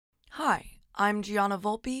Hi, I'm Gianna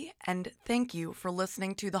Volpe, and thank you for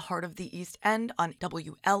listening to The Heart of the East End on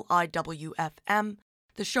WLIW-FM,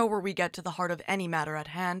 the show where we get to the heart of any matter at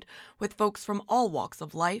hand with folks from all walks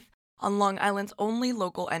of life on Long Island's only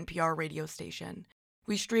local NPR radio station.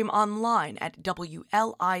 We stream online at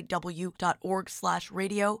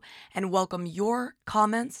WLIW.org/radio and welcome your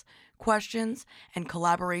comments, questions, and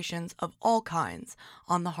collaborations of all kinds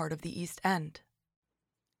on The Heart of the East End.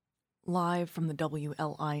 Live from the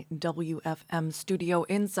WLIW-FM studio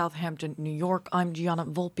in Southampton, New York, I'm Gianna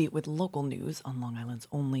Volpe with local news on Long Island's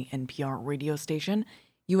only NPR radio station.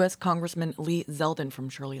 U.S. Congressman Lee Zeldin from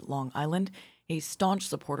Shirley, Long Island, a staunch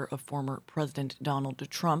supporter of former President Donald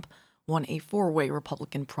Trump, won a four-way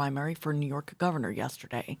Republican primary for New York governor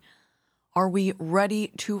yesterday. Are we ready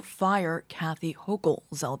to fire Kathy Hochul?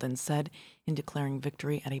 Zeldin said in declaring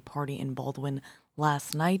victory at a party in Baldwin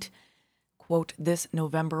last night. Quote, this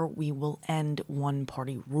November we will end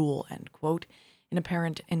one-party rule, end quote. In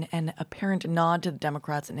an apparent nod to the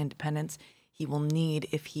Democrats and independents he will need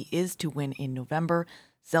if he is to win in November,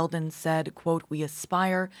 Zeldin said, quote, we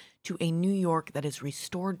aspire to a New York that is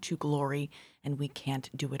restored to glory, and we can't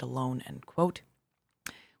do it alone, end quote.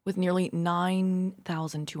 With nearly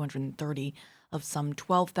 9,230 of some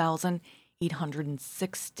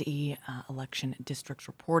 12,860 election districts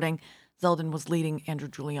reporting, Zeldin was leading Andrew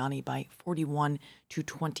Giuliani by 41 to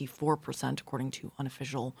 24%, according to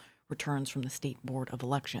unofficial returns from the State Board of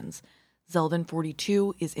Elections. Zeldin,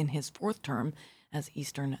 42, is in his fourth term as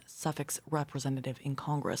Eastern Suffolk's representative in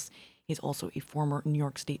Congress. He's also a former New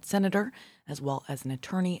York State senator, as well as an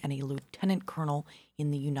attorney and a lieutenant colonel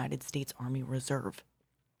in the United States Army Reserve.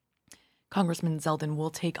 Congressman Zeldin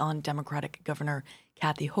will take on Democratic Governor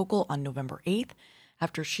Kathy Hochul on November 8th,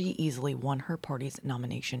 after she easily won her party's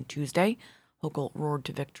nomination Tuesday. Hochul roared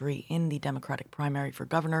to victory in the Democratic primary for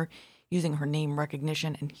governor, using her name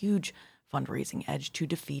recognition and huge fundraising edge to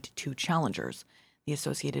defeat two challengers. The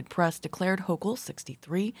Associated Press declared Hochul,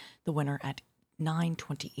 63, the winner at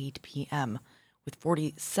 9:28 p.m. With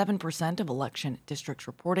 47% of election districts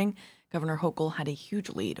reporting, Governor Hochul had a huge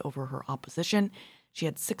lead over her opposition. She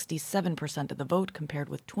had 67% of the vote, compared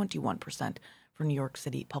with 21% for New York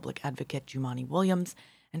City Public Advocate Jumaane Williams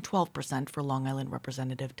and 12% for Long Island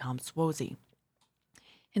Representative Tom Suozzi.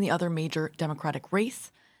 In the other major Democratic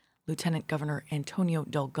race, Lieutenant Governor Antonio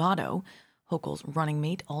Delgado, Hochul's running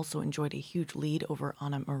mate, also enjoyed a huge lead over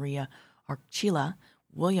Ana Maria Archila,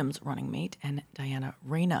 Williams' running mate, and Diana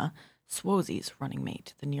Reyna, Suozzi's running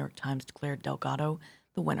mate. The New York Times declared Delgado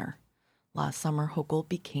the winner. Last summer, Hochul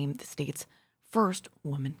became the state's first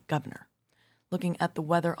woman governor. Looking at the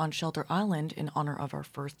weather on Shelter Island in honor of our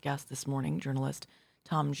first guest this morning, journalist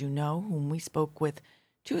Tom Junot, whom we spoke with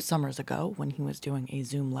 2 summers ago when he was doing a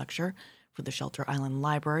Zoom lecture for the Shelter Island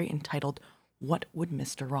Library entitled, What Would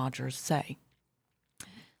Mr. Rogers Say?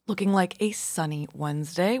 Looking like a sunny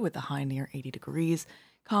Wednesday with a high near 80 degrees,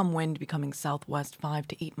 calm wind becoming southwest 5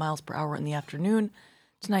 to 8 miles per hour in the afternoon.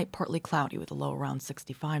 Tonight, partly cloudy with a low around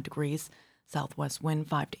 65 degrees. Southwest wind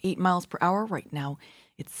 5 to 8 miles per hour. Right now,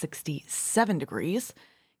 it's 67 degrees.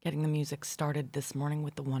 Getting the music started this morning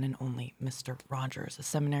with the one and only Mr. Rogers, a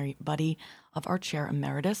seminary buddy of our chair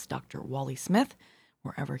emeritus, Dr. Wally Smith,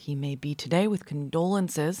 wherever he may be today, with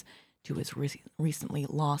condolences to his recently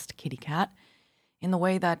lost kitty cat. In the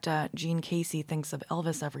way that Gene Casey thinks of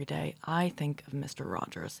Elvis every day, I think of Mr.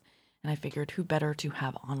 Rogers. And I figured who better to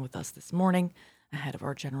have on with us this morning, ahead of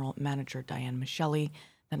our general manager, Diane Michelli,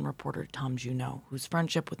 than reporter Tom Junot, whose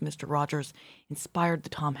friendship with Mr. Rogers inspired the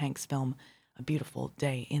Tom Hanks film A Beautiful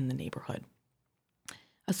Day in the Neighborhood.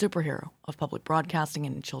 A superhero of public broadcasting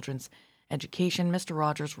and children's education, Mr.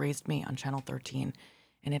 Rogers raised me on Channel 13,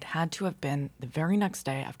 and it had to have been the very next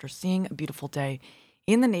day after seeing A Beautiful Day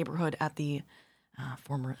in the Neighborhood at the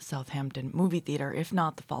former Southampton movie theater, if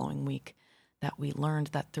not the following week, that we learned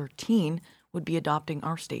that 13 would be adopting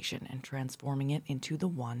our station and transforming it into the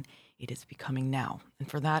one it is becoming now. And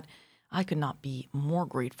for that, I could not be more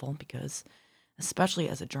grateful because, especially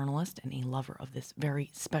as a journalist and a lover of this very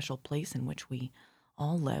special place in which we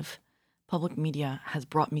all live, public media has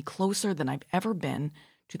brought me closer than I've ever been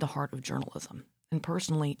to the heart of journalism, and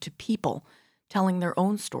personally to people telling their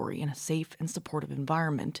own story in a safe and supportive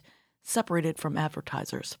environment, separated from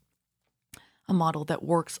advertisers. A model that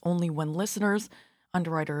works only when listeners,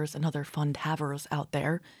 underwriters, and other fund havers out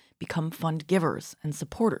there become fund givers and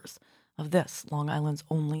supporters of this, Long Island's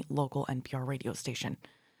only local NPR radio station.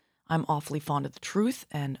 I'm awfully fond of the truth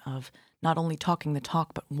and of not only talking the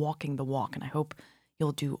talk, but walking the walk, and I hope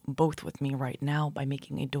you'll do both with me right now by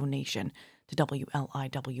making a donation to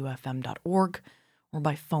WLIWFM.org or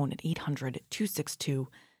by phone at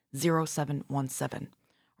 800-262-0717.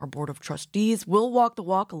 Our Board of Trustees will walk the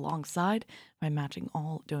walk alongside by matching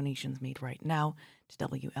all donations made right now to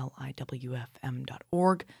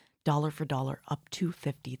WLIWFM.org, dollar for dollar, up to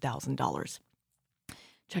 $50,000.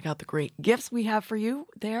 Check out the great gifts we have for you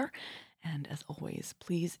there. And as always,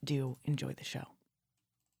 please do enjoy the show.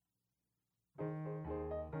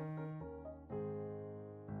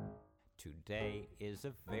 Today is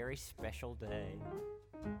a very special day.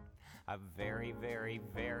 A very, very,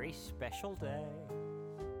 very special day.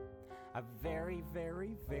 A very,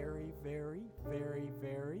 very, very, very, very,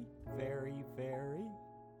 very, very, very,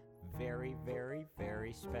 very, very,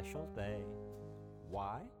 very special day.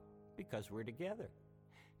 Why? Because we're together.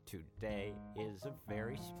 Today is a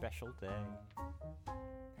very special day.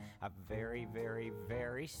 A very, very,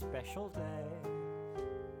 very special day.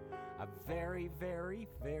 A very, very,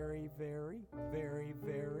 very, very, very,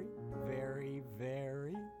 very, very,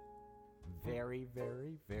 very, very,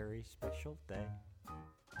 very, very special day.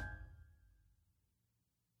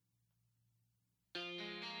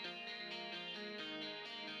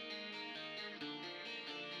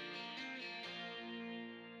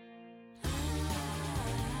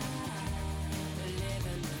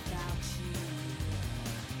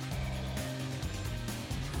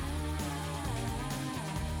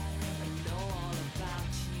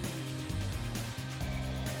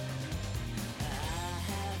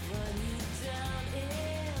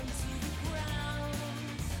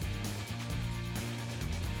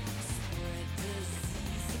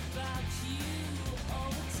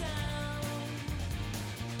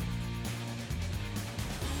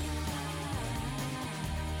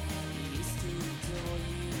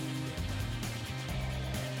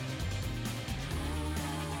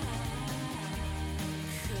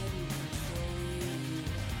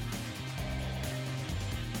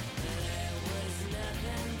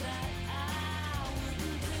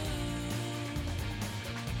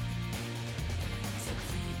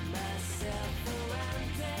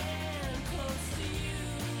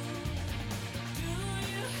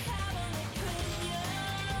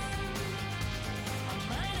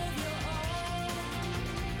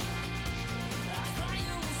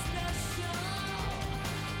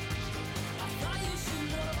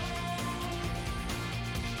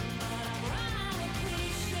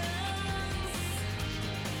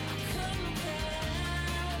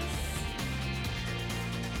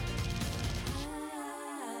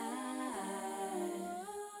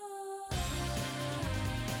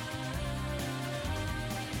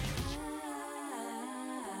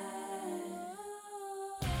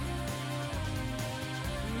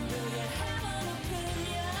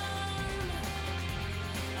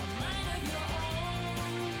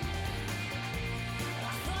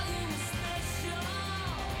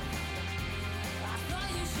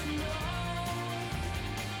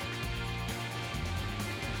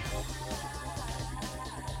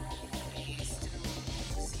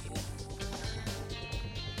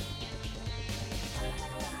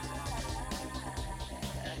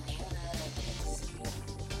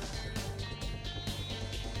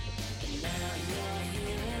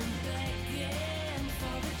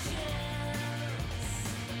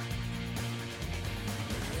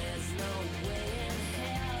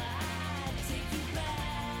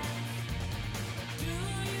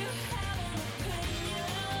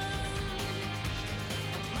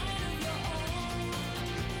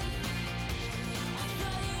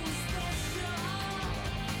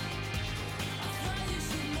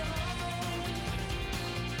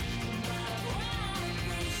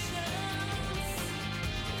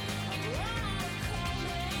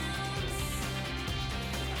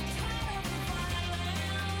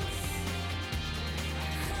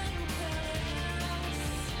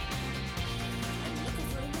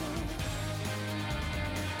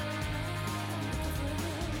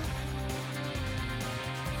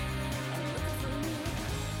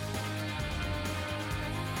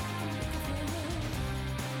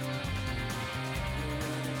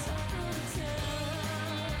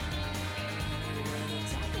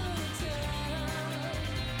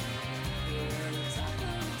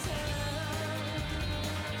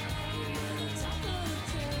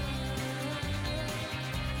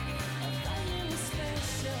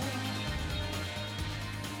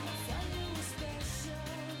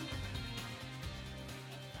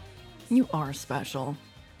 You are special,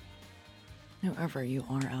 whoever you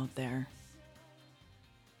are out there.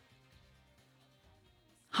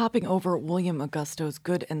 Hopping over William Augusto's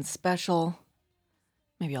Good and Special,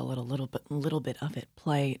 maybe I'll let a little bit of it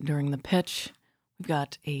play during the pitch. We've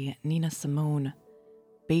got a Nina Simone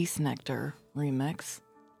Bass Nectar remix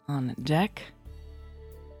on deck.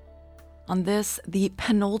 On this, the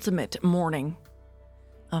penultimate morning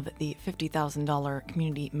of the $50,000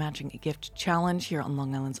 Community Matching Gift Challenge here on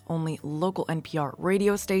Long Island's only local NPR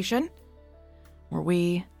radio station, where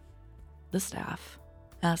we, the staff,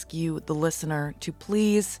 ask you, the listener, to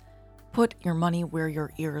please put your money where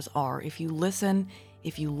your ears are. If you listen,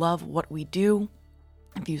 if you love what we do,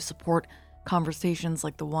 if you support conversations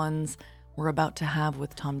like the ones we're about to have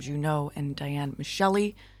with Tom Junot and Diane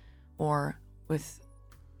Michelli, or with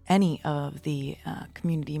any of the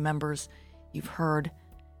community members you've heard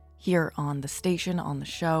here on the station, on the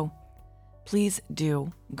show, please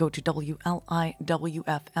do go to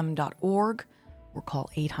WLIWFM.org or call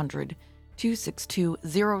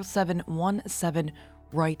 800-262-0717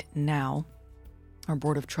 right now. Our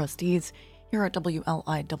Board of Trustees here at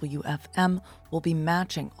WLIWFM will be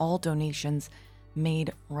matching all donations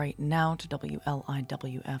made right now to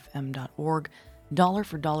WLIWFM.org, dollar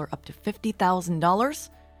for dollar, up to $50,000,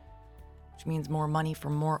 which means more money for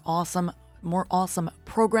more awesome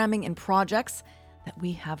programming and projects that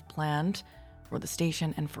we have planned for the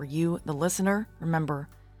station and for you, the listener. Remember,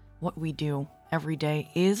 what we do every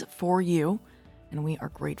day is for you, and we are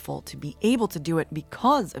grateful to be able to do it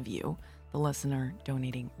because of you, the listener,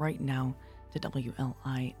 donating right now to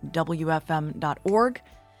WLIWFM.org.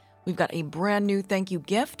 We've got a brand new thank you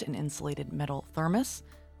gift, an insulated metal thermos,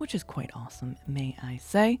 which is quite awesome, may I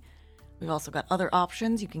say. We've also got other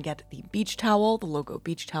options. You can get the beach towel, the logo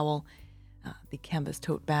beach towel, the canvas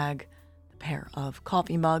tote bag, the pair of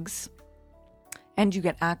coffee mugs, and you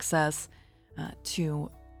get access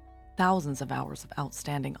to thousands of hours of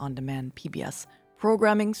outstanding on-demand PBS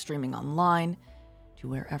programming, streaming online to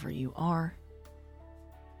wherever you are.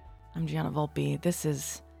 I'm Gianna Volpe. This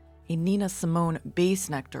is a Nina Simone Bass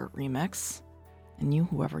Nectar remix. And you,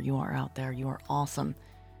 whoever you are out there, you are awesome.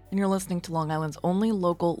 And you're listening to Long Island's only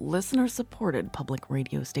local listener-supported public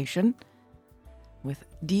radio station, with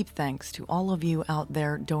deep thanks to all of you out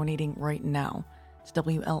there donating right now to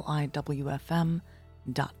WLIWFM.org.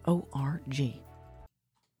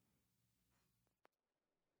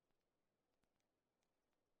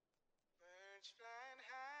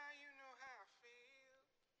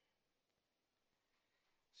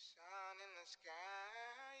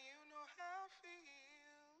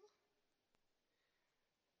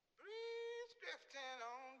 Drifting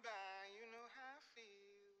on by, you know how I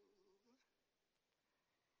feel.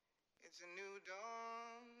 It's a new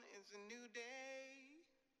dawn, it's a new day.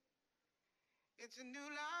 It's a new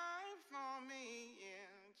life for me,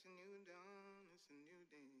 yeah. It's a new dawn, it's a new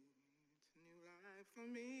day. It's a new life for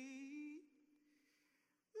me.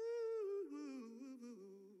 Ooh, ooh,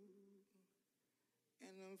 ooh.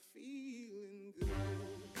 And I'm feeling good.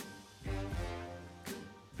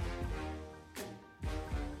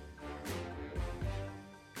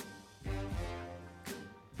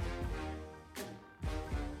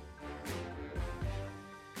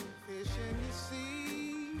 Fish in the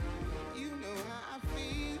sea, you know how I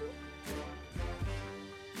feel.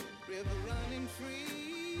 River running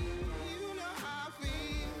free, you know how I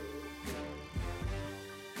feel.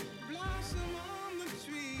 Blossom on the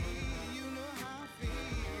tree, you know how I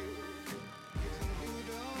feel. It's a new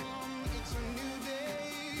dawn.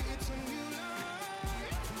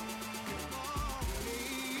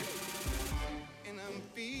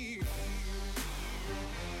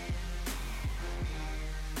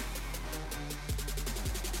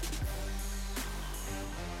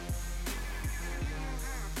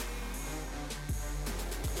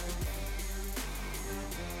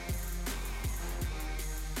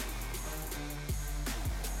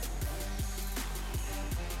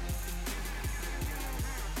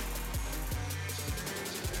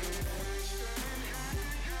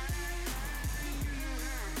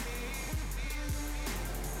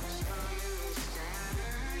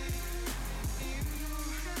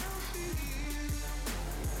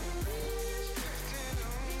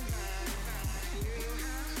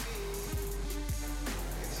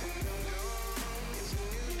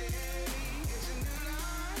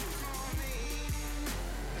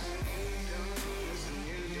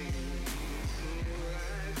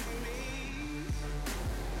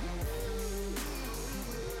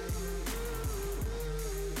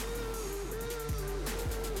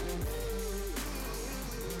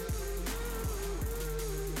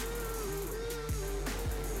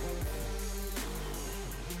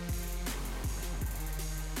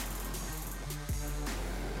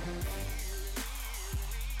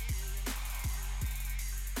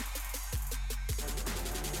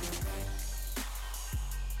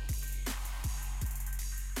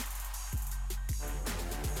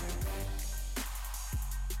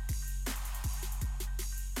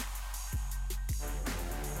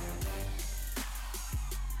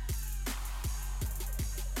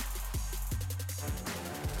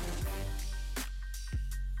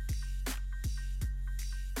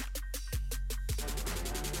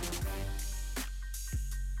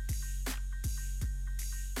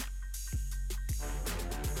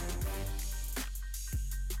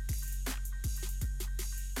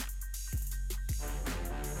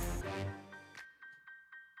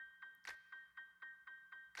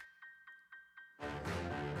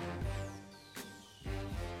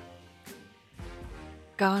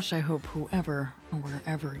 Gosh, I hope whoever or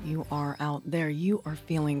wherever you are out there, you are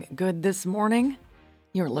feeling good this morning.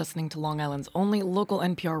 You're listening to Long Island's only local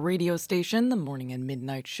NPR radio station, the morning and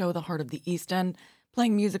midnight show, the heart of the East End,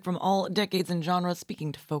 playing music from all decades and genres,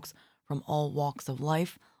 speaking to folks from all walks of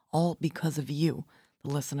life, all because of you,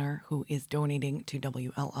 the listener who is donating to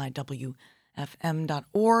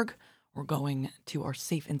WLIWFM.org or going to our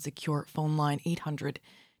safe and secure phone line,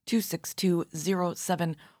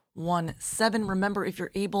 800-262-0717. Remember, if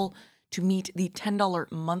you're able to meet the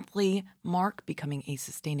 $10 monthly mark, becoming a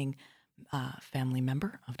sustaining family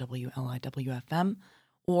member of WLIWFM,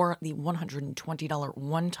 or the $120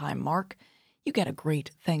 one-time mark, you get a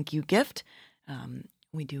great thank you gift.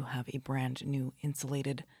 We do have a brand new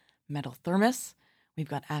insulated metal thermos. We've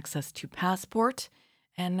got access to Passport,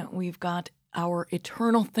 and we've got our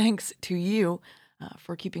eternal thanks to you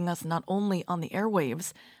for keeping us not only on the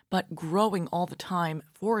airwaves, but growing all the time.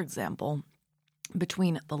 For example,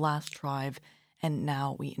 between the last Tribe and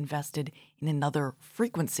now, we invested in another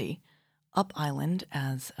frequency, Up Island,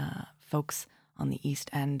 as folks on the East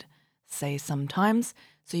End say sometimes.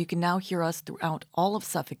 So you can now hear us throughout all of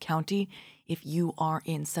Suffolk County. If you are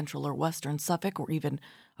in central or western Suffolk, or even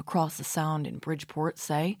across the Sound in Bridgeport,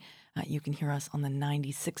 say, you can hear us on the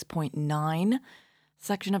 96.9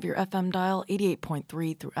 section of your FM dial,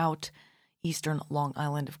 88.3 throughout eastern Long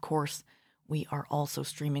Island. Of course, we are also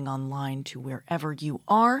streaming online to wherever you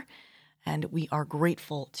are, and we are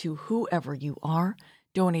grateful to whoever you are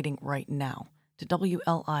donating right now to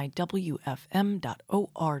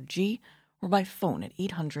WLIWFM.org or by phone at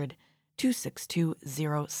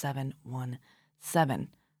 800-262-0717.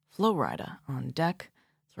 Flowrider on deck.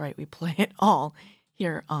 That's right, we play it all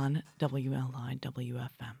here on WLIWFM.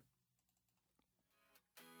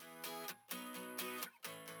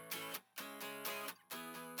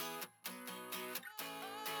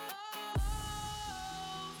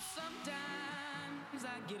 Sometimes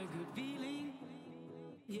I get a good feeling,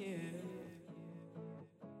 yeah.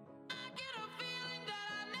 I get a feeling that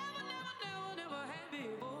I never had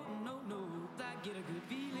before. No, I get a good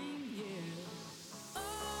feeling, yeah. Oh,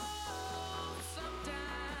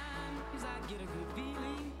 sometimes I get a good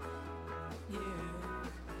feeling, yeah.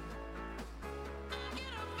 I get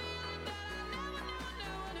a feeling that I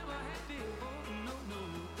never had before. No,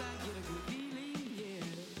 I get a good feeling, yeah.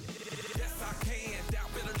 Yes, I can. Doubt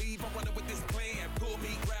better leave. I'm running with this plan. Pull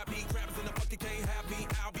me, grab me, crabs in the bucket can't have me.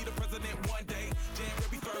 I'll be the president one day.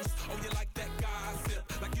 January 1st. Oh, you like that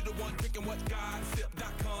gossip? Like you the one drinking what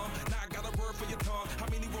gossip.com. Now I got a word for your tongue. How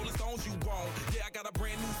many Rolling Stones you want? Yeah, I got a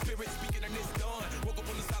brand new spirit speaking and it's done. Woke up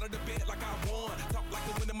on the side of the bed like I won. Talk like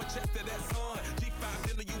the wind in my chest to that sun. G5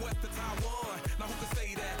 in the US to Taiwan. Now who can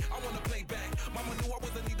say that? I wanna play back. Mama knew I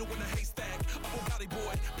was a needle in a haystack. Up on Body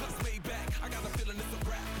Boy, plus Maybach. I got a feeling it's a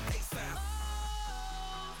rap. ASAP.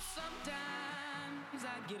 Sometimes I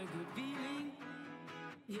get a good feeling,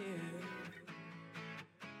 yeah.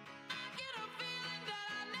 I get a feeling that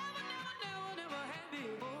I never had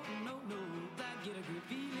before. No, I get a good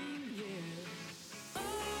feeling, yeah. Oh,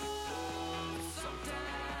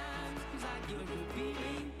 sometimes I get a good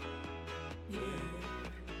feeling, yeah.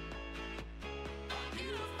 I get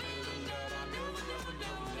a feeling that I never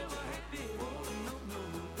had before. No,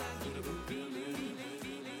 I get a good feeling.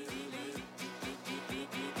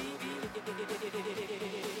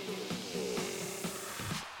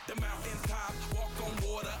 The mountains top, walk on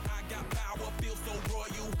water. I got power, feel so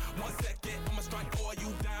royal. 1 second, I'ma strike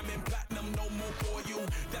oil. Diamond, platinum, no more for you.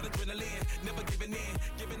 That adrenaline, never giving in.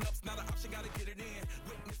 Giving up's not an option, gotta get it in.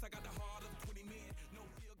 Witness, I got the heart of 20 men. No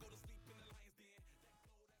fear, go to sleep in the lion's den.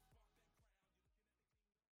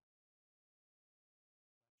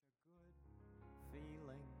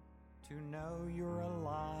 Feeling to know you're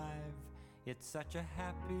alive. It's such a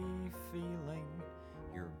happy feeling.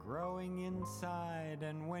 You're growing inside,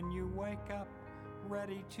 and when you wake up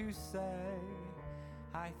ready to say,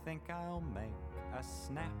 I think I'll make a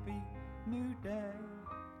snappy new day.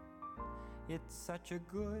 It's such a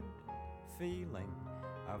good feeling,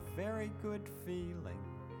 a very good feeling.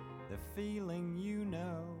 The feeling you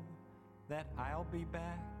know that I'll be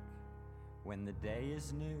back when the day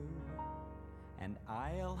is new, and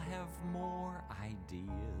I'll have more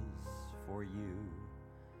ideas for you,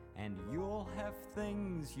 and you'll have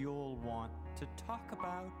things you'll want to talk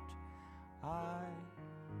about. I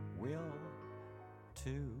will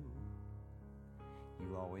too.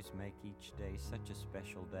 You always make each day such a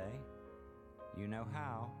special day. You know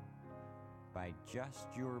how? By just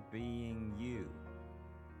your being you.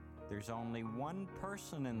 There's only one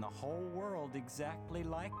person in the whole world exactly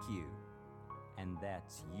like you, and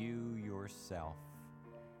that's you yourself.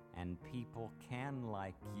 and people can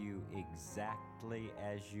like you exactly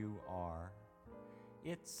as you are.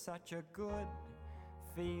 It's such a good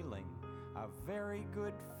feeling, a very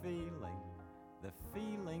good feeling, the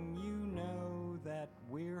feeling you know that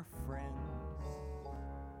we're friends.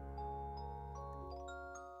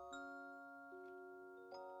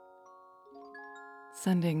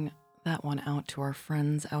 Sending that one out to our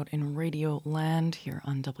friends out in Radio Land here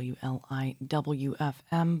on WLIWFM.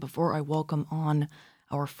 Before I welcome on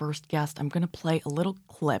our first guest, I'm going to play a little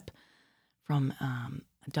clip from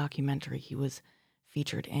a documentary he was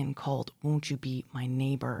featured in called Won't You Be My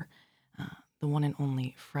Neighbor? The one and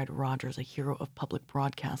only Fred Rogers, a hero of public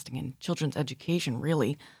broadcasting and children's education,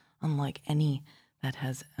 really, unlike any that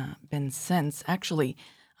has been since. Actually,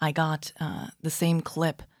 I got the same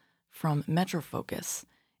clip from Metro Focus,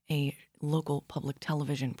 a local public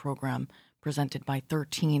television program presented by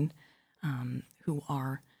 13, who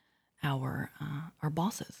are our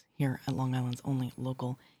bosses here at Long Island's only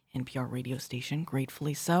local NPR radio station,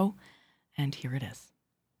 gratefully so. And here it is.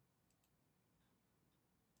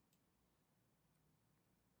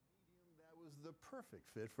 That was the perfect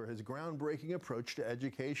fit for his groundbreaking approach to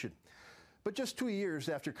education. But just 2 years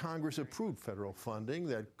after Congress approved federal funding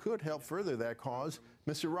that could help further that cause,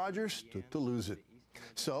 Mr. Rogers stood to lose it.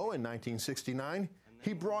 So in 1969,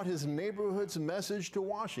 he brought his neighborhood's message to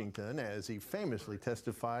Washington as he famously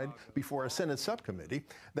testified before a Senate subcommittee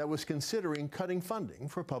that was considering cutting funding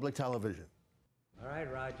for public television. All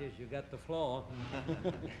right, Rogers, you got the floor.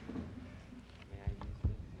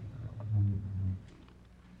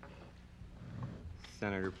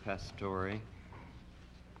 Senator Pastore,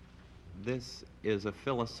 this is a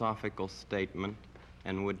philosophical statement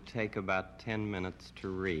and would take about 10 minutes to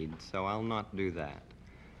read, so I'll not do that.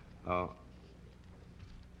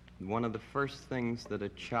 One of the first things that a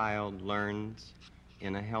child learns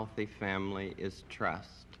in a healthy family is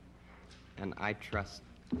trust, and I trust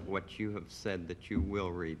what you have said that you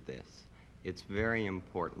will read this. It's very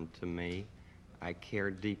important to me. I care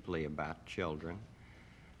deeply about children.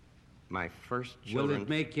 My first children... Will it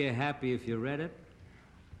make you happy if you read it?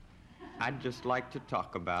 I'd just like to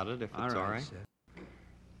talk about it, if it's all right. Sir.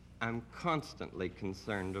 I'm constantly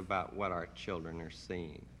concerned about what our children are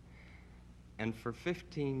seeing. And for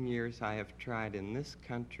 15 years, I have tried in this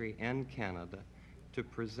country and Canada to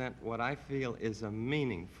present what I feel is a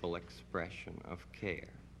meaningful expression of care.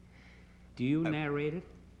 Do you narrate it?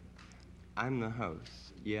 I'm the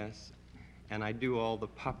host, yes. And I do all the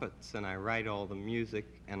puppets, and I write all the music,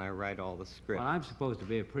 and I write all the scripts. Well, I'm supposed to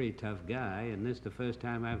be a pretty tough guy, and this is the first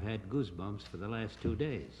time I've had goosebumps for the last 2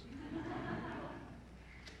 days.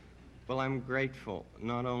 Well, I'm grateful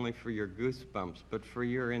not only for your goosebumps, but for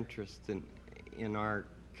your interest in our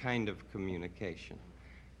kind of communication.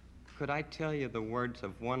 Could I tell you the words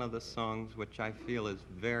of one of the songs which I feel is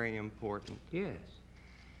very important? Yes.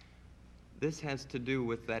 This has to do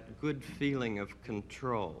with that good feeling of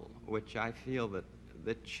control, which I feel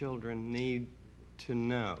that children need to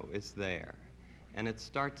know is there. And it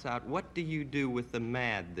starts out, what do you do with the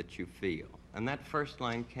mad that you feel? And that first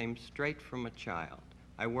line came straight from a child.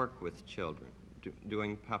 I work with children,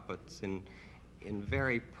 doing puppets in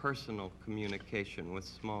very personal communication with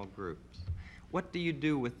small groups. What do you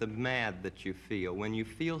do with the mad that you feel? When you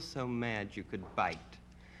feel so mad you could bite.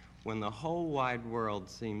 When the whole wide world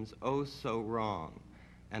seems oh so wrong,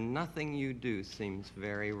 and nothing you do seems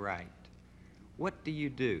very right. What do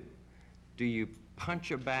you do? Do you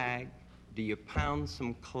punch a bag? Do you pound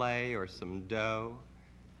some clay or some dough?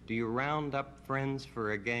 Do you round up friends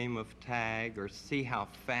for a game of tag or see how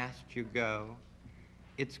fast you go?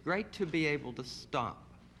 It's great to be able to stop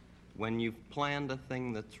when you've planned a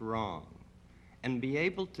thing that's wrong and be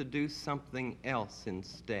able to do something else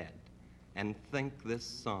instead and think this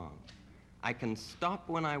song. I can stop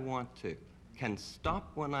when I want to, can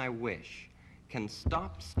stop when I wish, can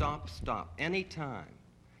stop, stop, stop anytime.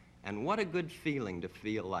 And what a good feeling to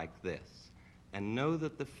feel like this and know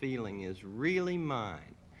that the feeling is really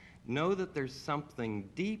mine. Know that there's something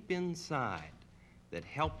deep inside that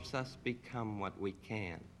helps us become what we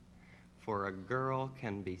can. For a girl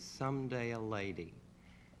can be someday a lady,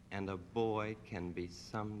 and a boy can be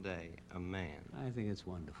someday a man. I think it's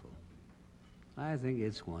wonderful. I think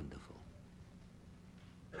it's wonderful.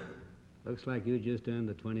 Looks like you just earned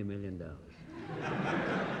the $20 million.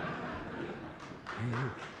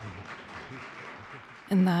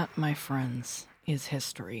 And that, my friends, is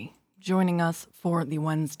history. Joining us for the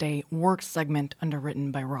Wednesday work segment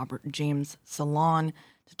underwritten by Robert James Salon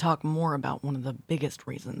to talk more about one of the biggest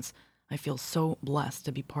reasons I feel so blessed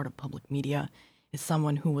to be part of public media is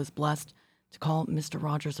someone who was blessed to call Mr.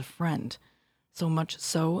 Rogers a friend. So much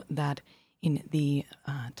so that in the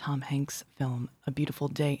Tom Hanks film A Beautiful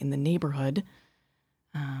Day in the Neighborhood.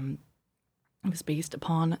 It was based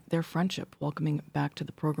upon their friendship. Welcoming back to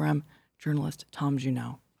the program, journalist Tom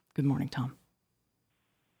Junot. Good morning, Tom.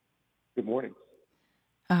 Good morning.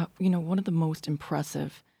 One of the most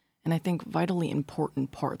impressive and I think vitally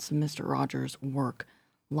important parts of Mr. Rogers' work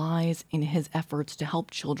lies in his efforts to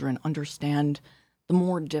help children understand the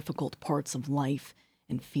more difficult parts of life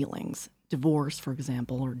and feelings. Divorce, for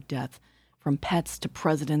example, or death, from pets to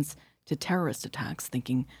presidents to terrorist attacks,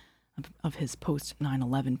 thinking of his post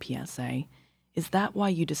 9/11 PSA. Is that why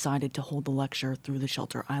you decided to hold the lecture through the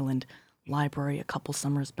Shelter Island Library a couple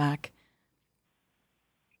summers back?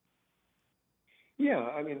 Yeah,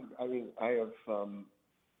 I mean, I have,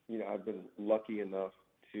 I've been lucky enough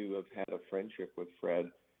to have had a friendship with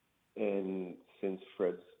Fred, and since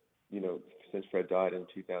Fred died in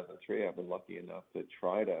 2003, I've been lucky enough to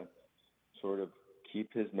try to sort of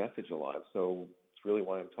keep his message alive. So it's really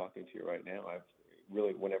why I'm talking to you right now.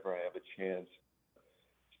 Whenever I have a chance,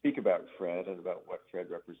 speak about Fred and about what Fred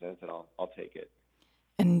represents, and I'll take it.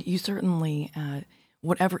 And you certainly,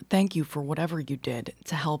 thank you for whatever you did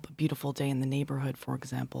to help A Beautiful Day in the Neighborhood, for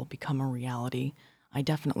example, become a reality. I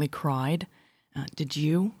definitely cried. Did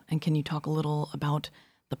you? And can you talk a little about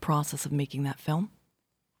the process of making that film?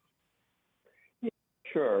 Yeah,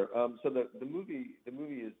 sure. So the movie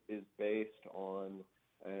is based on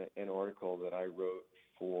an article that I wrote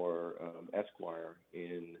for Esquire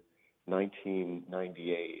in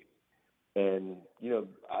 1998, and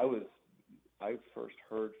I first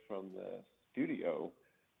heard from the studio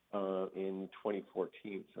in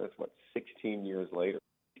 2014. So that's 16 years later.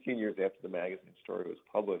 16 years after the magazine story was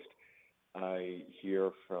published, I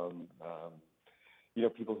hear from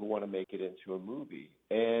people who want to make it into a movie,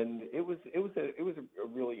 and it was a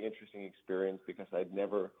really interesting experience because I'd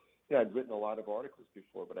never. I'd written a lot of articles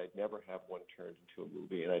before, but I'd never have one turned into a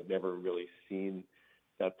movie, and I'd never really seen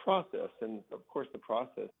that process. And of course, the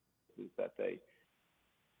process is that they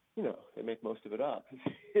make most of it up.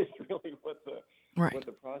 It's really what the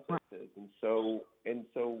process is. And so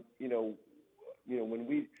when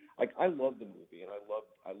we I love the movie and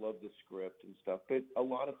I love the script and stuff, but a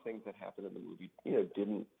lot of things that happen in the movie,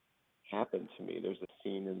 didn't happen to me. There's a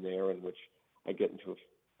scene in there in which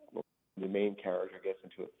the main character gets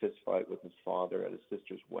into a fist fight with his father at his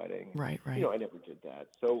sister's wedding. Right. I never did that.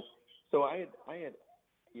 So I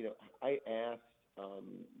asked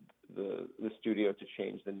the studio to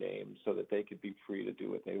change the name so that they could be free to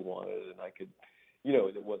do what they wanted, and I could,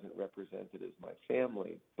 it wasn't represented as my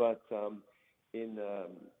family. But in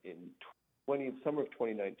summer of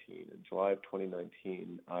 2019, in July of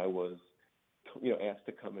 2019, I was, asked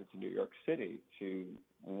to come into New York City to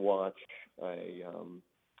watch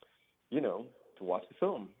to watch the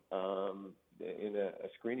film in a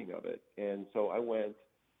screening of it. And so I went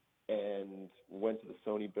to the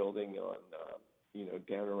Sony building on,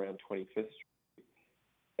 down around 25th Street.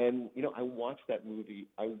 And, I watched that movie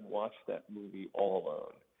all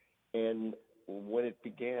alone. And when it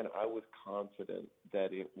began, I was confident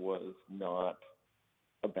that it was not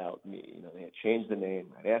about me. They had changed the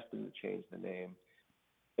name. I'd asked them to change the name.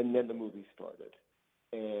 And then the movie started.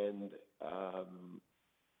 And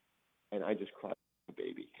I just cried like a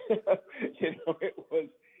baby. It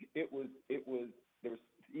was there was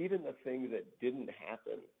even the things that didn't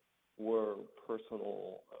happen were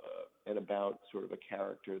personal and about sort of a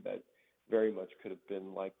character that very much could have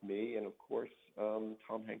been like me. And of course, Tom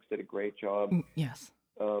Hanks did a great job. Yes.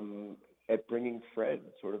 At bringing Fred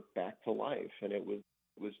sort of back to life, and it was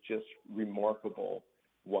just remarkable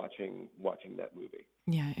watching that movie.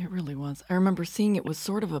 Yeah, it really was. I remember seeing it was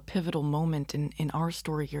sort of a pivotal moment in our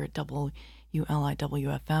story here at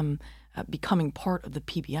WLIWFM, becoming part of the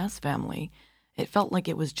PBS family. It felt like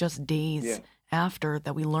it was just days after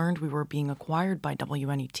that we learned we were being acquired by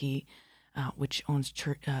WNET, which owns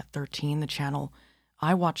 13, the channel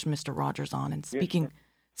I watched Mr. Rogers on. And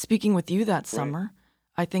speaking with you that summer,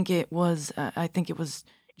 I think it was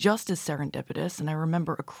just as serendipitous. And I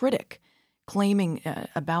remember a critic claiming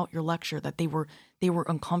about your lecture that they were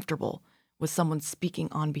uncomfortable with someone speaking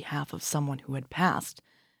on behalf of someone who had passed.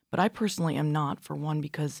 But I personally am not, for one,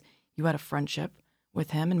 because you had a friendship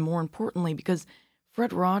with him, and more importantly, because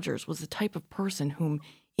Fred Rogers was the type of person whom,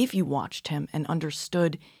 if you watched him and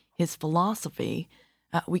understood his philosophy,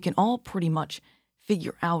 we can all pretty much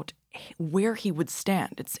figure out where he would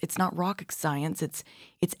stand. It's not rocket science. It's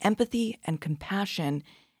empathy and compassion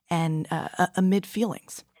and amid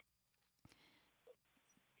feelings.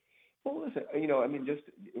 Well, listen, just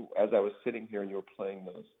as I was sitting here and you were playing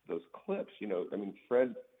those clips,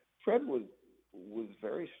 Fred was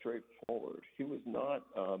very straightforward. He was not,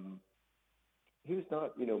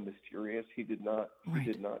 mysterious. He did not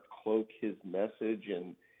Right. cloak his message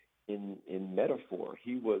in metaphor.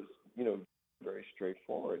 He was, very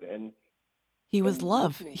straightforward. And He was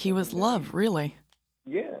love. listening He to was him now, love, really.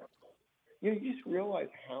 yeah, you just realize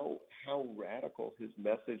how radical his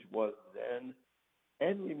message was then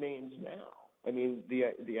and remains now. I mean, the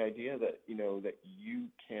idea that that you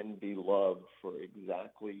can be loved for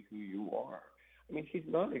exactly who you are. I mean, he's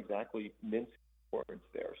not exactly mincing words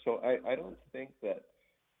there. So I don't think that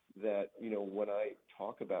when I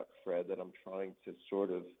talk about Fred that I'm trying to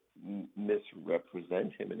sort of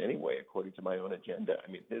misrepresent him in any way according to my own agenda.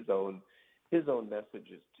 I mean, his own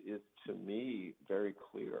message is to me very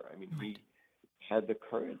clear. I mean, Right. he had the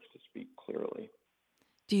courage to speak clearly.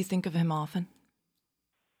 Do you think of him often?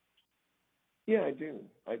 Yeah, I do,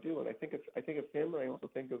 and I think of him, and I also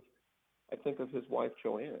think of his wife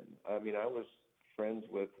Joanne. I mean, I was friends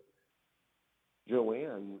with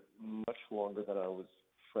Joanne much longer than I was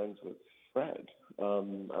friends with Fred. I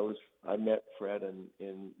met Fred in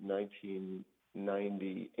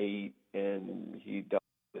 1998, and he died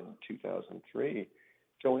in 2003.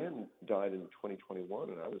 Joanne died in 2021,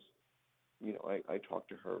 and I was, I talked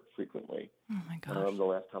to her frequently. Oh my gosh. The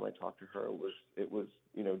last time I talked to her was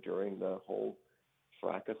during the whole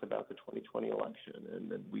fracas about the 2020 election, and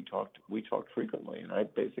then we talked frequently, and I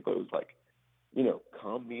basically was like,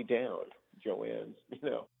 calm me down, Joanne,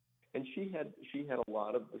 and she had a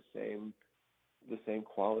lot of the same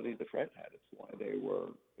qualities that Fred had. It's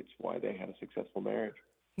why they had a successful marriage.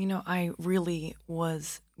 I really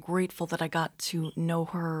was grateful that I got to know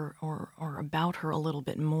her or about her a little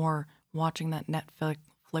bit more watching that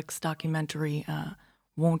Netflix documentary,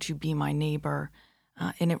 Won't You Be My Neighbor?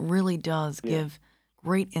 And it really does give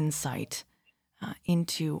great insight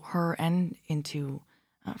into her and into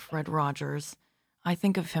Fred Rogers. I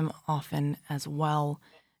think of him often as well.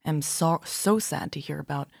 I'm so sad to hear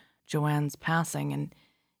about Joanne's passing. And,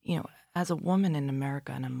 as a woman in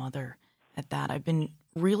America and a mother at that, I've been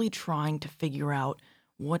really trying to figure out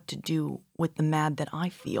what to do with the mad that I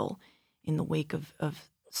feel in the wake of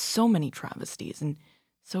so many travesties in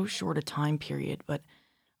so short a time period. But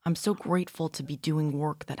I'm so grateful to be doing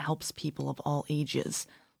work that helps people of all ages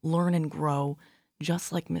learn and grow,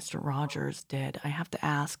 just like Mr. Rogers did. I have to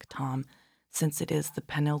ask, Tom, since it is the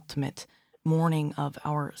penultimate morning of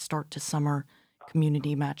our Start to Summer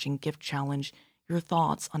Community Matching Gift Challenge, your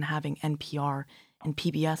thoughts on having NPR and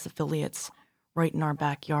PBS affiliates right in our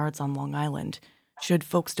backyards on Long Island, should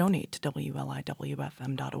folks donate to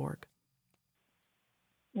WLIWFM.org.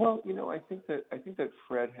 Well, I think that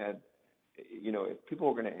Fred had, if people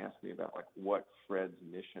were going to ask me about like what Fred's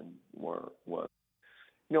mission was,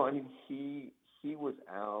 I mean, he was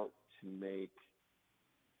out to make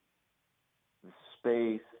the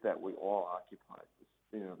space that we all occupy,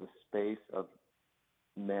 the space of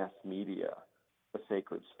mass media, a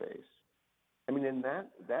sacred space. I mean, and that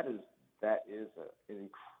is an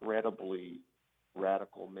incredibly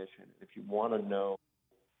radical mission. If you want to know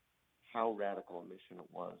how radical a mission it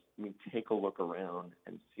was, I mean, take a look around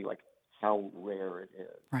and see like how rare it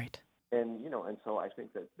is. Right. And and so I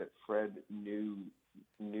think that Fred knew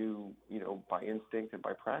by instinct and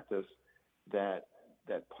by practice that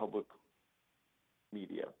public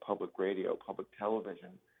media, public radio, public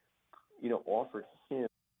television, offered him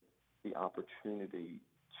the opportunity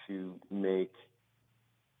to make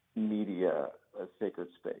media a sacred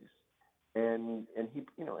space. And he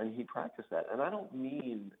practiced that. And I don't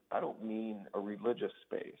mean a religious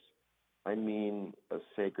space. I mean a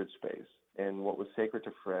sacred space. And what was sacred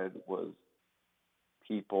to Fred was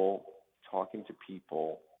people talking to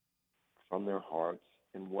people from their hearts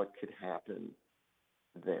and what could happen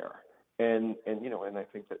there. And I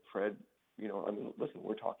think that Fred, I mean, listen,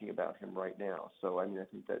 we're talking about him right now. So I mean, I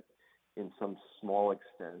think that in some small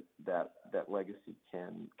extent that legacy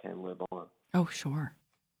can live on. Oh, sure.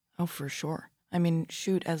 Oh, for sure. I mean,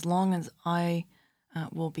 shoot, as long as I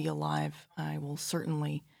will be alive, I will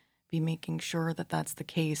certainly be making sure that that's the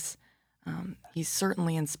case. He's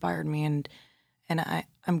certainly inspired me, and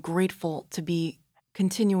I'm grateful to be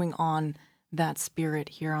continuing on that spirit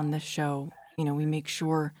here on this show. We make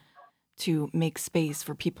sure to make space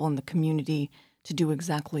for people in the community to do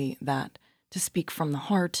exactly that, to speak from the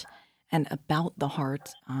heart and about the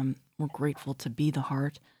heart. We're grateful to be the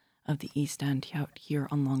heart of the East End out here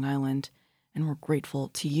on Long Island, and we're grateful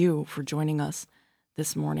to you for joining us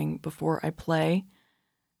this morning. Before I play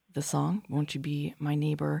the song, Won't You Be My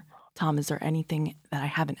Neighbor, Tom, is there anything that I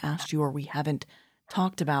haven't asked you or we haven't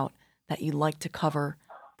talked about that you'd like to cover,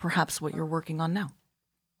 perhaps what you're working on now?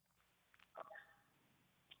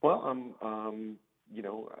 Well,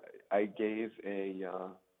 I gave a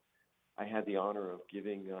I had the honor of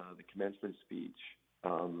giving the commencement speech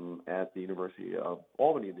at the University of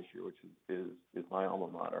Albany this year, which is my alma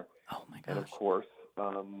mater. Oh my gosh. And of course,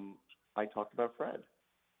 I talked about Fred,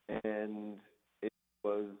 and it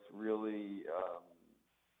was really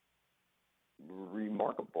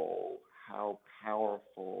remarkable how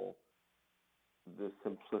powerful the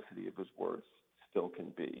simplicity of his words still can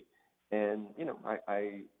be. And,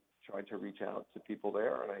 I tried to reach out to people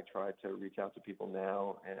there, and I tried to reach out to people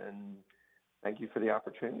now, and thank you for the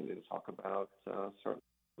opportunity to talk about certainly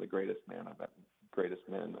the greatest men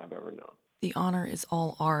I've ever known. The honor is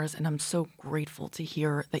all ours, and I'm so grateful to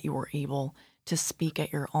hear that you were able to speak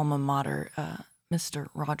at your alma mater. Mr.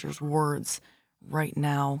 Rogers' words right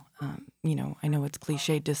now, I know it's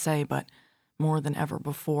cliched to say, but more than ever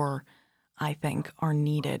before, I think, are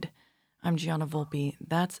needed. I'm Gianna Volpe.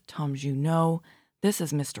 That's Tom Junot. This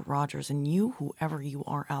is Mr. Rogers, and you, whoever you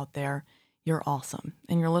are out there, you're awesome.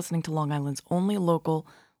 And you're listening to Long Island's only local,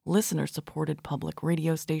 listener-supported public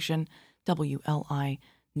radio station, WLIWFM,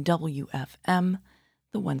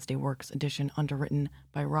 the Wednesday Works edition, underwritten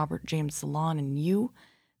by Robert James Salon, and you,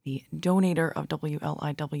 the donator of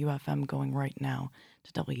WLIWFM, going right now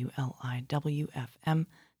to WLIWFM.org.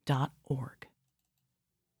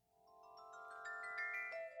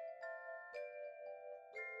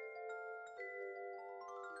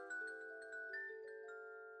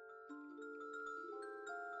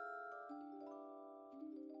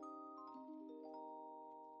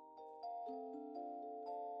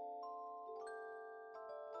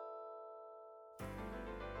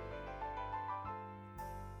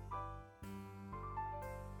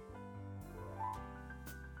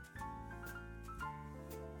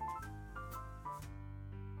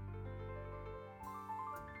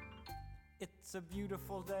 It's a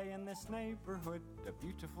beautiful day in this neighborhood, a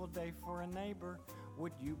beautiful day for a neighbor.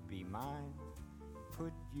 Would you be mine?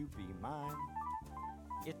 Could you be mine?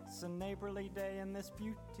 It's a neighborly day in this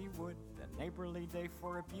beauty wood, a neighborly day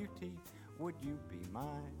for a beauty. Would you be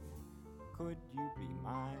mine? Could you be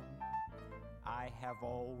mine? I have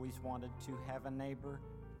always wanted to have a neighbor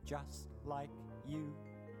just like you.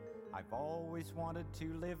 I've always wanted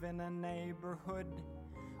to live in a neighborhood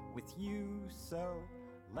with you, so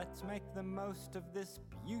let's make the most of this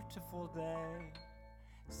beautiful day.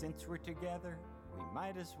 Since we're together, we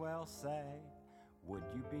might as well say, would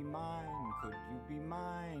you be mine? Could you be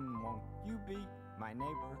mine? Won't you be my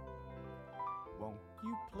neighbor? Won't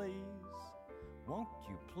you please? Won't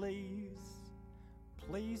you please?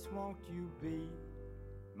 Please won't you be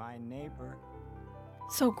my neighbor?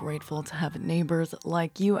 So grateful to have neighbors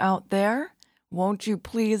like you out there. Won't you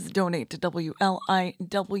please donate to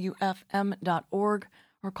WLIWFM.org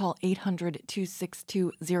or call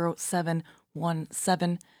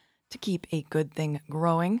 800-262-0717 to keep a good thing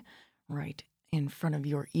growing right in front of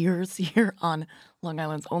your ears here on Long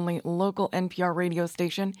Island's only local NPR radio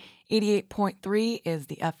station. 88.3 is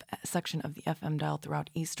the F section of the FM dial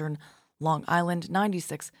throughout eastern Long Island,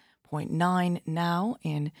 96.9 now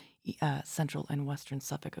in central and western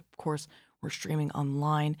Suffolk. Of course, we're streaming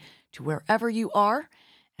online to wherever you are,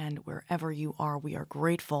 and wherever you are, we are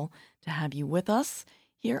grateful to have you with us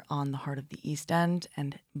here on the heart of the East End.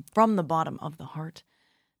 And from the bottom of the heart,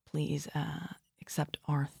 please accept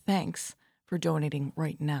our thanks for donating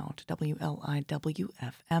right now to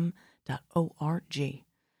WLIWFM.org.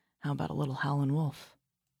 How about a little Howlin' Wolf?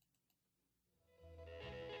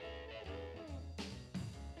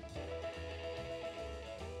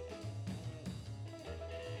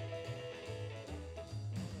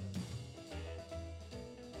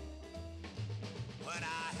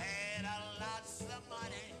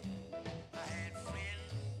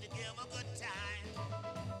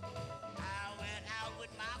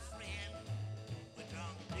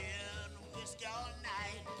 All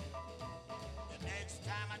night. The next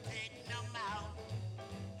time I take them out,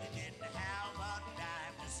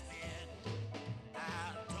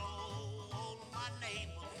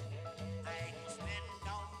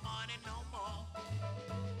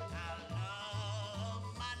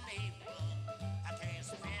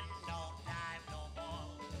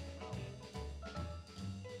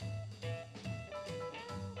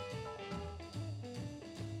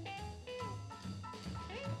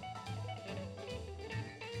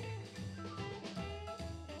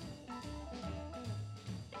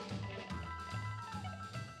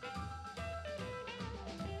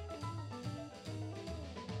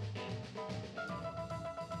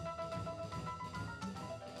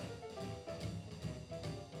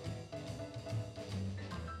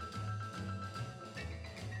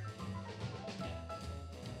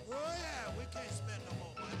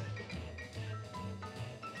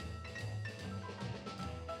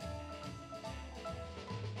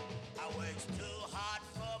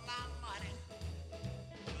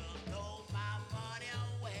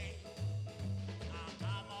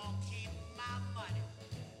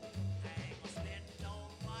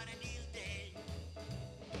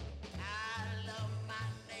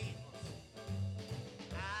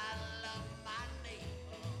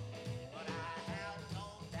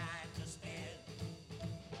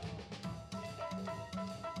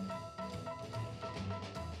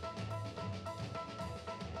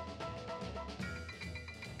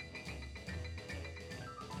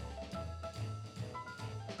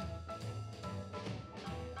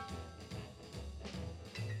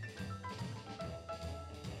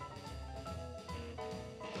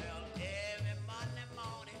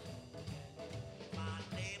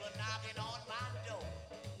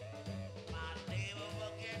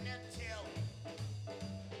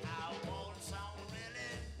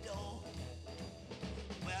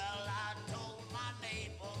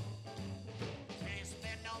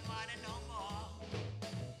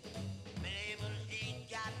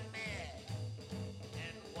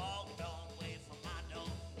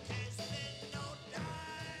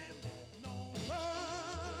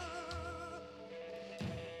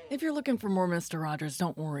 If you're looking for more Mr. Rogers,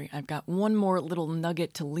 don't worry. I've got one more little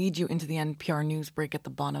nugget to lead you into the NPR news break at the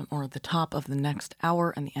bottom or the top of the next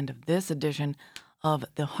hour and the end of this edition of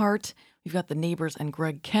The Heart. We've got The Neighbors and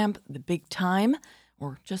Greg Kemp, The Big Time,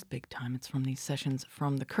 or just Big Time. It's from these sessions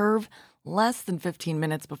from The Curve. Less than 15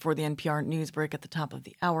 minutes before the NPR news break at the top of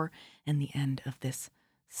the hour and the end of this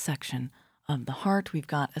section of The Heart. We've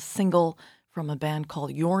got a single from a band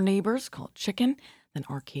called Your Neighbors called Chicken. Then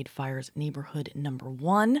Arcade Fire's Neighborhood Number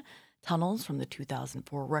 1, Tunnels from the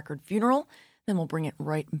 2004 record Funeral. Then we'll bring it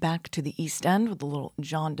right back to the East End with a little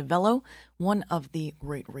John DeVello. One of the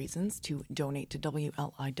great reasons to donate to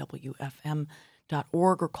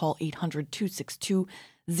WLIWFM.org or call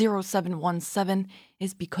 800-262-0717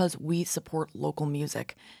 is because we support local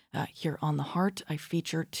music. Here on The Heart, I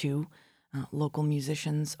feature 2 local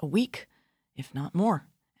musicians a week, if not more.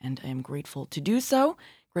 And I am grateful to do so.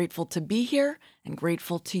 Grateful to be here and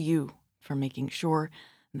grateful to you for making sure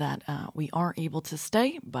that we are able to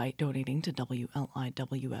stay by donating to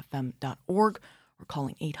WLIWFM.org or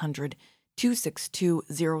calling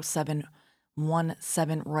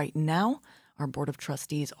 800-262-0717 right now. Our Board of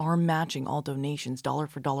Trustees are matching all donations dollar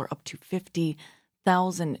for dollar up to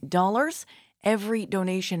 $50,000. Every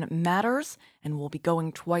donation matters and will be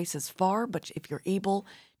going twice as far, but if you're able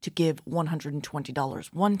to give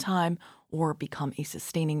 $120 one time or become a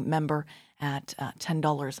sustaining member at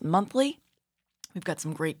 $10 monthly, we've got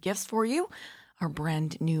some great gifts for you. Our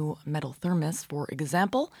brand new metal thermos, for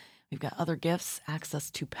example. We've got other gifts, access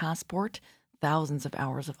to Passport, thousands of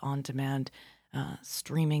hours of on-demand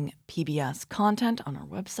streaming PBS content on our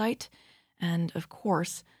website. And of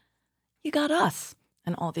course, you got us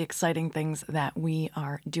and all the exciting things that we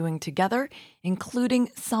are doing together, including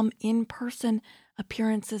some in-person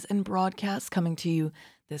appearances and broadcasts coming to you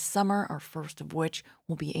this summer, our first of which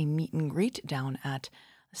will be a meet and greet down at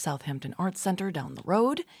Southampton Arts Center down the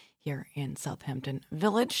road here in Southampton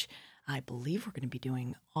Village. I believe we're going to be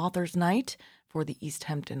doing Authors Night for the East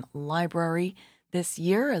Hampton Library this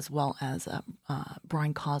year, as well as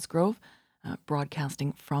Brian Cosgrove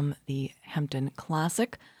broadcasting from the Hampton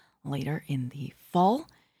Classic later in the fall.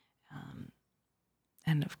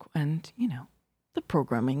 And you know, the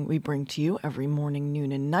programming we bring to you every morning,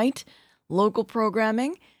 noon, and night. Local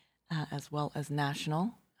programming, as well as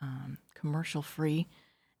national, commercial-free,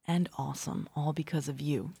 and awesome, all because of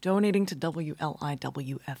you. Donating to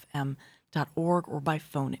WLIWFM.org or by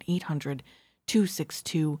phone at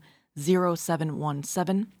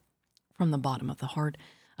 800-262-0717 from the bottom of the heart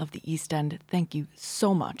of the East End. Thank you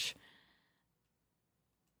so much.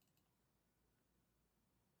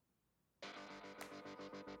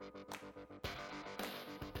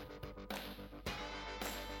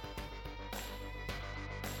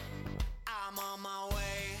 I'm on my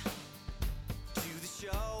way to the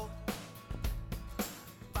show.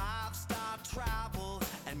 5-star travel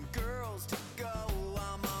and girls to go.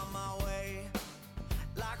 I'm on my way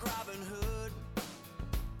like Robin Hood.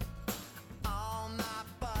 All my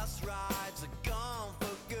bus rides are gone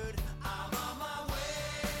for good.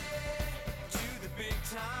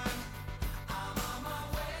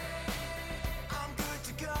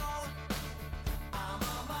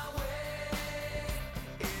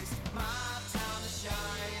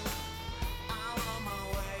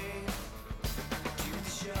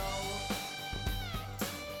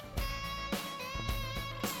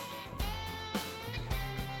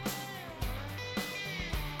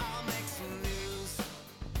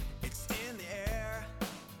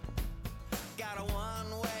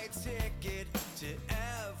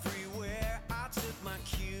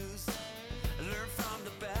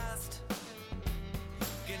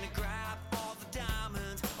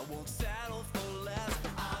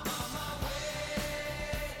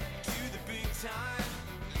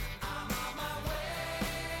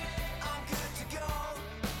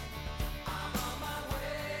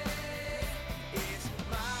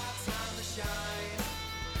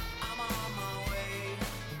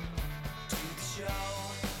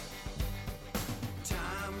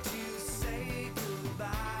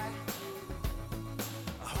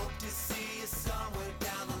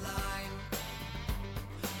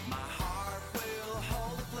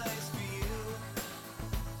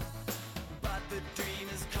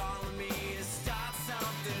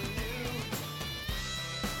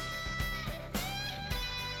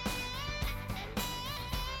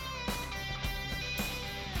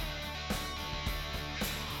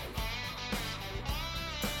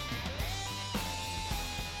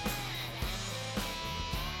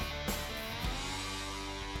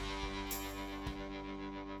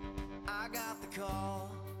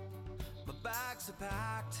 box are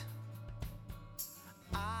packed.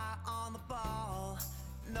 Eye on the ball,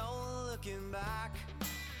 no looking back.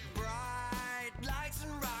 Bright lights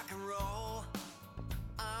and rock and roll.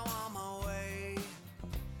 I'm on my way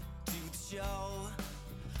to the show.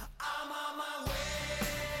 I'm on my way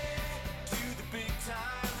to the big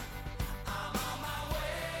time. I'm on my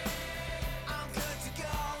way. I'm good to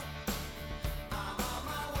go. I'm on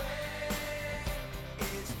my way.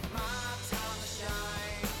 It's my time to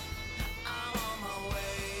shine. I'm on my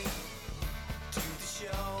way to the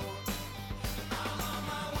show. I'm on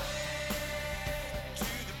my way to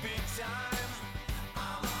the big time.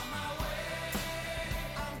 I'm on my way.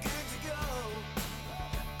 I'm good to go.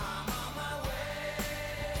 I'm on my way.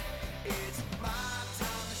 It's my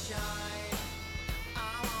time to shine.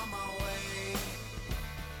 I'm on my way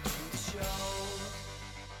to the show.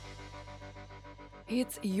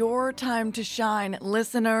 It's your time to shine,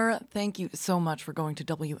 listener. Thank you so much for going to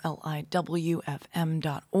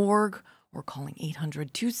WLIWFM.org or calling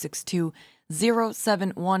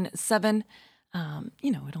 800-262-0717.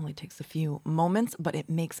 It only takes a few moments, but it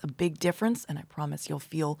makes a big difference, and I promise you'll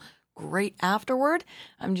feel great afterward.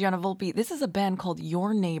 I'm Gianna Volpe. This is a band called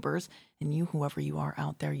Your Neighbors, and you, whoever you are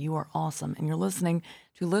out there, you are awesome, and you're listening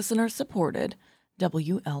to listener-supported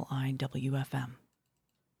WLIWFM.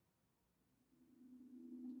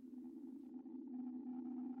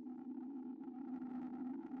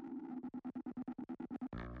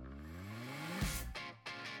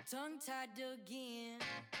 Tongue-tied again.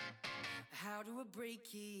 How do I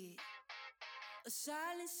break it? A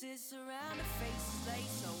silence sits around the faces like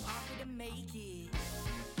so awkward to make it.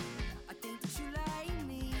 I think that you like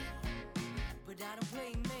me, but I don't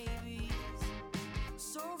play maybes.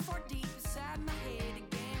 So far deep inside my head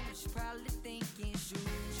again, was probably thinking, shoot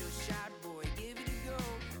your shot, boy, give it a go.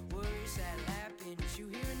 Words that happen, did you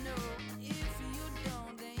hear a no? If you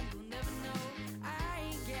don't, then you'll never know. I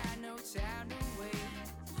ain't got no time to wait.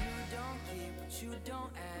 You don't get what you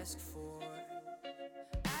don't ask for.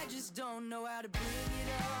 I just don't know how to bring it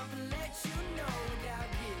up and let you know what I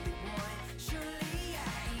really want. Surely I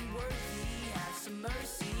ain't worthy, have some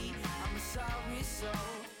mercy. I'm a sorry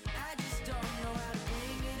soul. I just don't know how to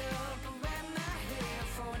bring it up or wrap my hair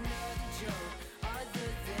for another joke, other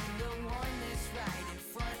than the one that's right in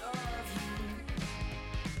front of you.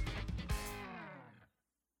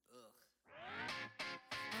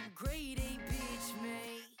 I'm grade A bitch,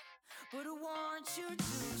 mate, but I want you to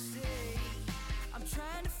stay. I'm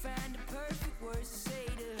trying to find the perfect words to say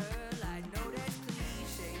to her. I know that's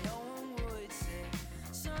cliche, no one would say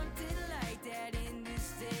something like that in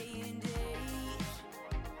this day and age.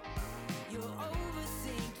 You're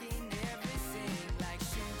overthinking everything, like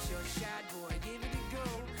shoot your shot, boy, give it a go.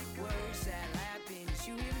 Words that happen,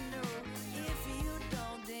 you even know. If you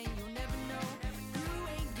don't, then you'll never know. You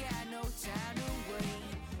ain't got no time to wait.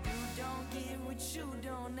 You don't get what you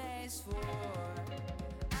don't ask for.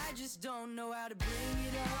 I just don't know how to bring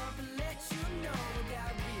it up and let you know what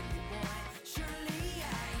I really want. Surely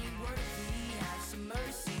I ain't worthy, have some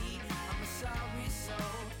mercy. I'm a sorry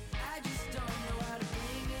soul. I just don't know how to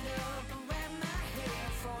bring it up and wrap my hair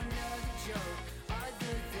for another joke,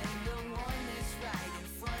 other than the one that's right in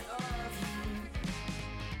front of you.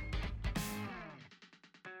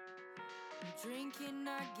 I'm drinking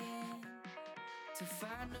again to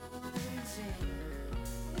find a reason.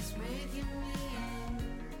 It's making me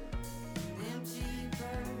empty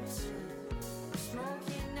person. I'm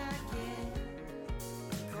smoking again,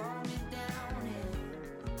 calm me down, and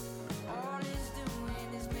all it's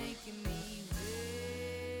doing is making me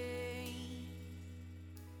wait.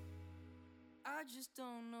 I just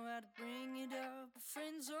don't know how to bring it up.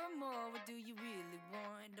 Friends or more, what do you really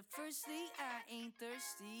want? Firstly, I ain't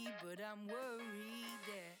thirsty, but I'm worried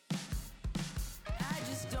that I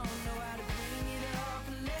just don't know how to bring it up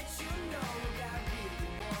and let you know what I really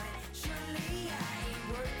want. Surely I ain't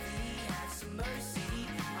worthy, have some mercy.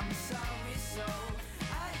 I'm a sorry soul.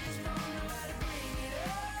 I just don't know how to bring it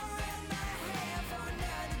up. Wrap my hair for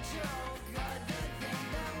another joke, other than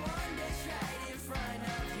the one that's right in front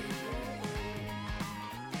of you.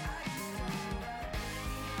 I just don't know how to bring it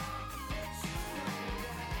up and let you know what I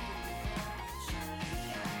really want. Surely I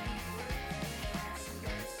ain't worthy, have some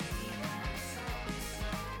mercy. I'm a sorry soul. I just don't know how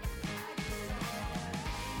to bring it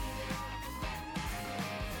up and wrap my hair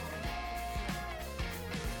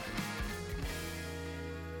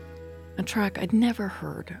for A track I'd never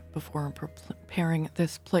heard before preparing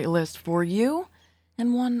this playlist for you,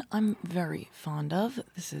 and one I'm very fond of.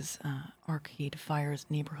 This is Arcade Fire's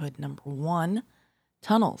Neighborhood Number 1,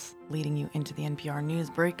 Tunnels, leading you into the NPR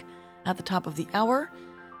news break at the top of the hour,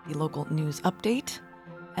 the local news update.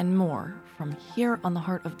 and more from here on the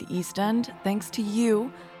Heart of the East End, thanks to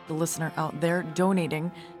you, the listener out there,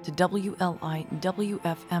 donating to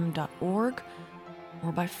WLIWFM.org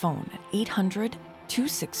or by phone at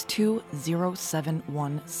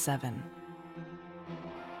 800-262-0717.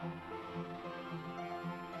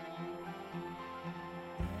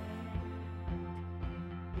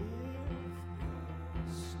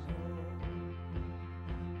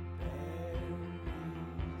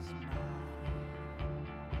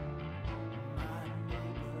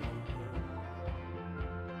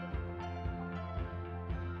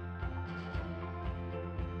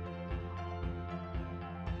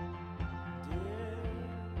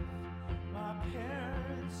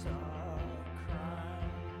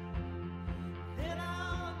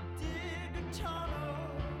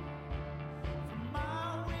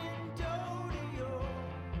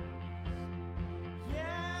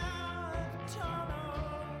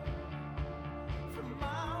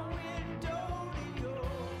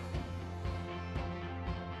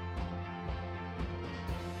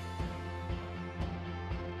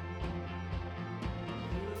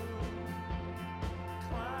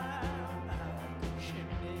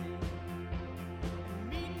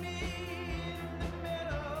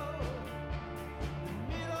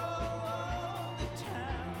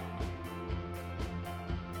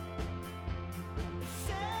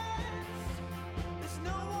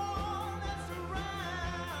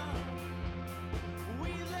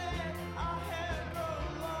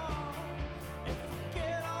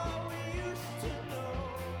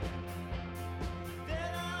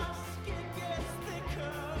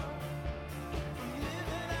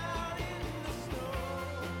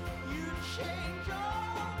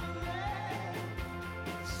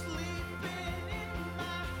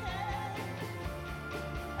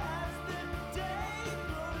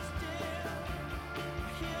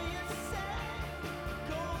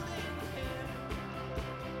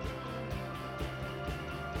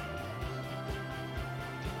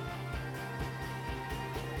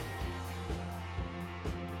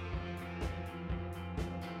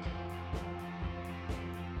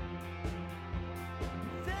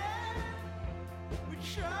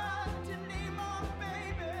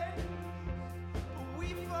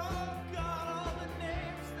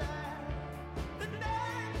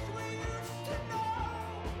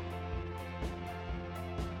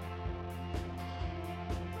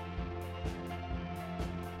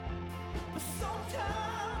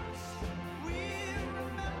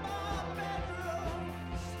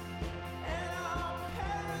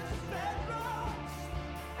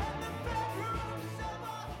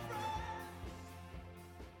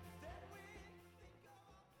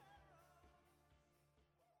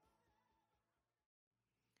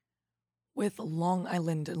 With Long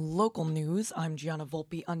Island local news, I'm Gianna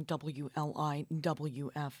Volpe on WLIWFM.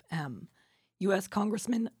 U.S.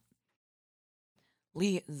 Congressman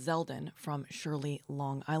Lee Zeldin from Shirley,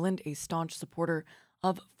 Long Island, a staunch supporter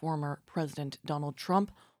of former President Donald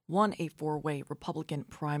Trump, won a four-way Republican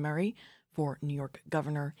primary for New York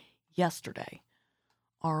governor yesterday.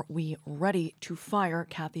 Are we ready to fire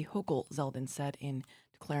Kathy Hochul, Zeldin said in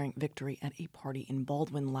declaring victory at a party in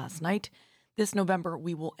Baldwin last night. This November,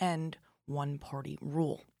 we will end one-party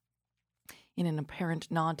rule. In an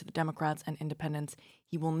apparent nod to the Democrats and independents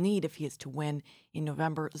he will need if he is to win in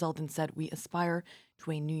November, Zeldin said, "We aspire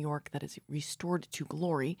to a New York that is restored to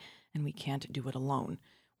glory, and we can't do it alone."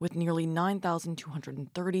 With nearly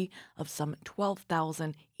 9,230 of some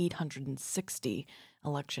 12,860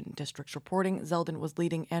 election districts reporting, Zeldin was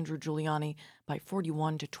leading Andrew Giuliani by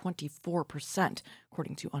 41 to 24%,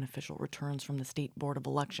 according to unofficial returns from the State Board of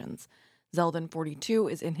Elections. Zeldin, 42,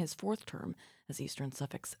 is in his fourth term as Eastern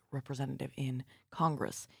Suffolk's representative in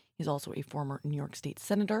Congress. He's also a former New York State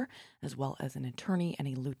Senator, as well as an attorney and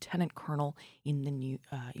a lieutenant colonel in the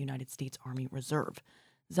United States Army Reserve.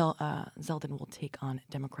 Zeldin will take on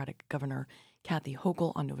Democratic Governor Kathy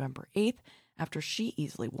Hochul on November 8th after she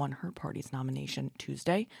easily won her party's nomination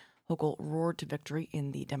Tuesday. Hochul roared to victory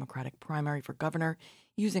in the Democratic primary for governor,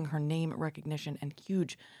 using her name recognition and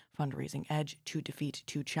huge fundraising edge to defeat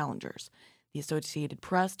two challengers. The Associated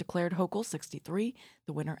Press declared Hochul, 63,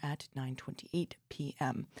 the winner at 9:28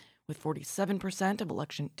 p.m. With 47% of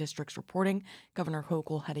election districts reporting, Governor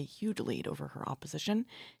Hochul had a huge lead over her opposition.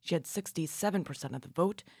 She had 67% of the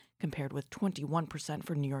vote, compared with 21%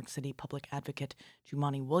 for New York City Public Advocate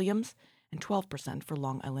Jumaane Williams and 12% for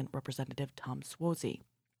Long Island Representative Tom Suozzi.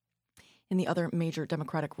 In the other major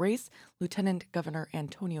Democratic race, Lieutenant Governor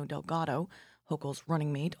Antonio Delgado, Hochul's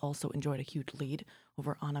running mate, also enjoyed a huge lead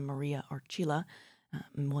over Ana Maria Archila,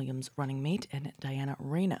 Williams' running mate, and Diana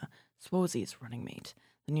Reyna, Suozzi's running mate.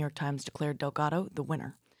 The New York Times declared Delgado the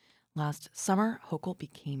winner. Last summer, Hochul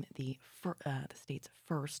became the state's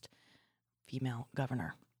first female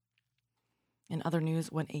governor. In other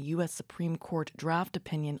news, when a U.S. Supreme Court draft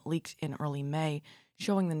opinion leaked in early May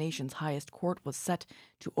showing the nation's highest court was set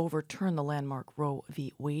to overturn the landmark Roe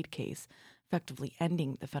v. Wade case, effectively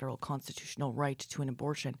ending the federal constitutional right to an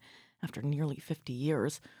abortion after nearly 50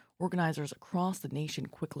 years, organizers across the nation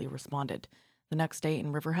quickly responded. The next day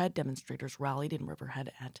in Riverhead, demonstrators rallied in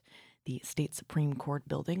Riverhead at the state Supreme Court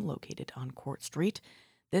building located on Court Street.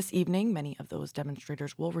 This evening, many of those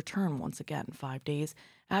demonstrators will return once again 5 days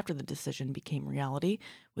after the decision became reality,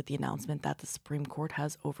 with the announcement that the Supreme Court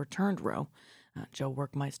has overturned Roe. Joe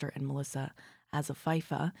Workmeister and Melissa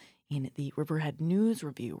Azafaifa in the Riverhead News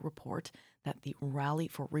Review report that the Rally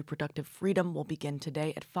for Reproductive Freedom will begin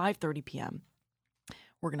today at 5:30 p.m.,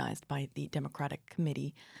 organized by the Democratic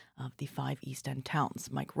Committee of the 5 East End towns.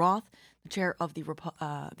 Mike Roth, the chair of the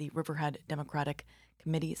Riverhead Democratic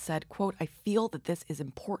Committee, said, quote, "I feel that this is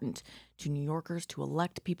important to New Yorkers to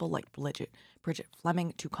elect people like Bridget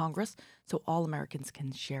Fleming to Congress so all Americans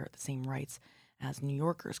can share the same rights as New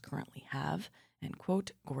Yorkers currently have," end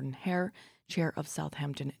quote. Gordon Hare, chair of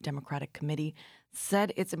Southampton Democratic Committee,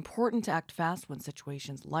 said it's important to act fast when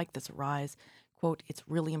situations like this arise. Quote, "It's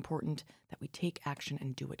really important that we take action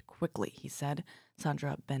and do it quickly," he said.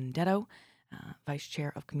 Sandra Benedetto, vice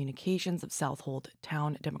chair of communications of Southold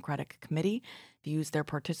Town Democratic Committee, views their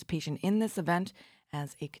participation in this event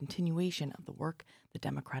as a continuation of the work the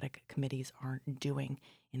Democratic committees are doing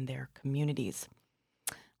in their communities.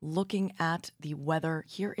 Looking at the weather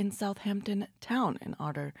here in Southampton Town in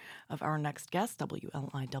honor of our next guest,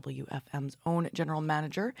 WLIW-FM's own general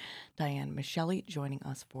manager, Diane Michelli, joining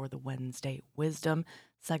us for the Wednesday Wisdom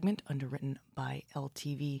segment underwritten by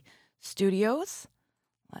LTV Studios.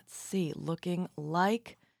 Let's see, looking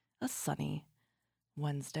like a sunny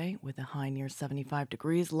Wednesday with a high near 75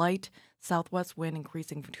 degrees. Light southwest wind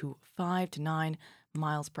increasing to 5 to 9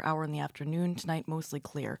 miles per hour in the afternoon. Tonight, mostly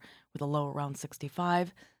clear with a low around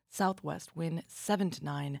 65. Southwest wind 7 to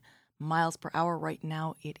 9 miles per hour. Right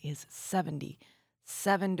now, it is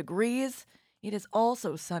 77 degrees. It is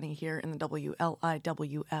also sunny here in the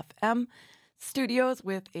WLIW-FM studios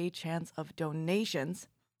with a chance of donations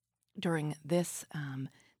during this,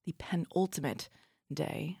 the penultimate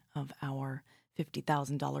day of our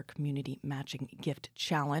 $50,000 community matching gift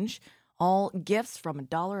challenge. All gifts from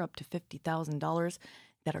 $1 up to $50,000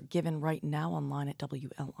 that are given right now online at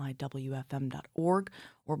WLIWFM.org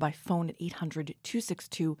or by phone at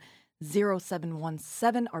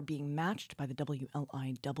 800-262-0717 are being matched by the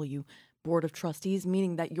WLIW Board of Trustees,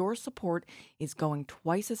 meaning that your support is going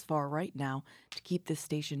twice as far right now to keep this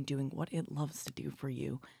station doing what it loves to do for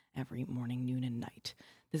you every morning, noon, and night.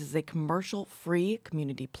 This is a commercial-free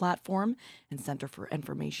community platform and center for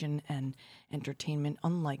information and entertainment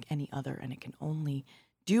unlike any other, and it can only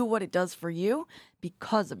do what it does for you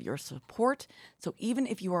because of your support. So even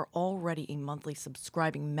if you are already a monthly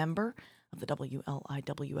subscribing member of the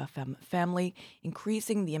WLIW-FM family,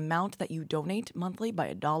 increasing the amount that you donate monthly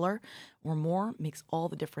by $1 or more makes all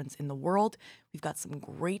the difference in the world. We've got some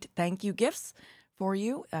great thank you gifts for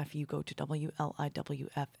you if you go to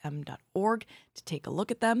WLIWFM.org to take a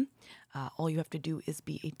look at them. All you have to do is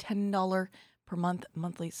be a $10 per month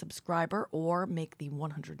monthly subscriber or make the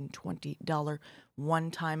 $120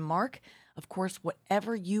 one-time mark. Of course,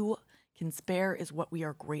 whatever you can spare is what we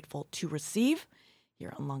are grateful to receive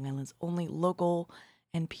here on Long Island's only local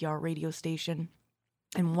NPR radio station.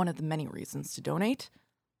 And one of the many reasons to donate,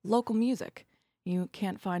 local music. You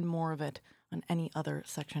can't find more of it on any other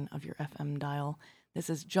section of your FM dial. This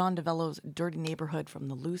is John DeVello's Dirty Neighborhood from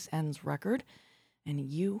the Loose Ends record. And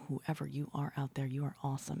you, whoever you are out there, you are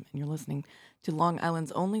awesome. And you're listening to Long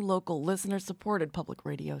Island's only local listener-supported public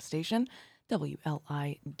radio station,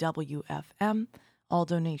 WLIW-FM. All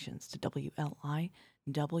donations to WLIWFM.org.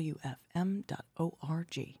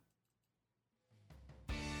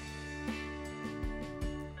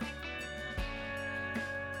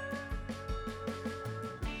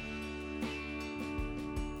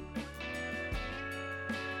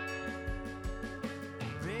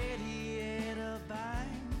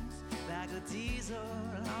 Diesel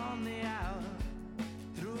on the outer,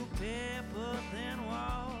 through paper thin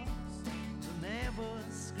walls, the neighbors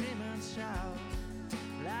scream and shout.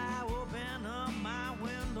 I open up my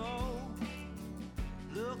window,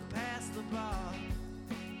 look past the bar.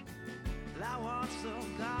 I watch the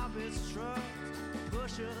garbage trucks,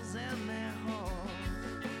 pushers in their halls.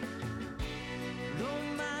 Oh,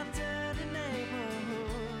 my dirty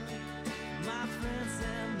neighborhood, my friends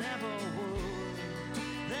they never would.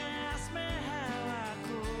 They asked me how I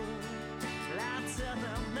could, I tell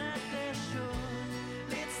them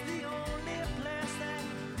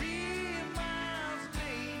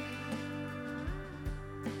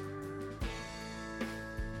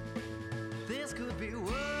could be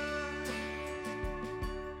worse.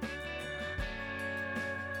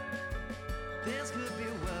 This could be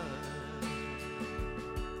worse.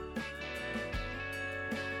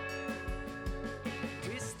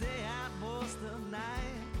 We stay out most of the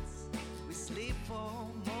nights, we sleep for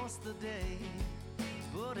most of the day,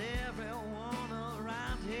 but everyone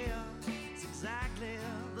around here is exactly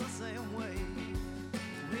the same way.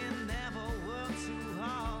 We never work too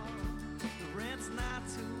hard, the rent's not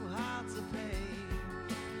too hard to pay.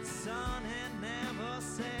 The sun had never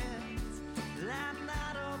set, light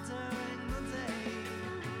not all during the day.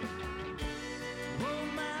 Oh,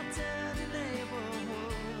 my dirty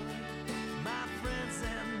neighborhood, my friends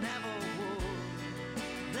that never would.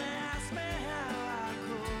 They asked me how I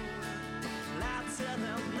could, I tell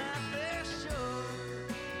them that they should.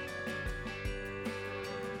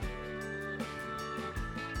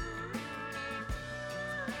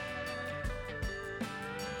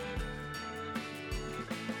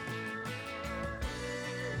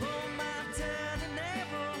 Oh, my dirty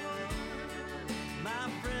neighborhood, my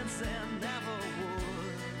friends said never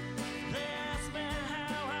would. They asked me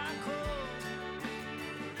how I could.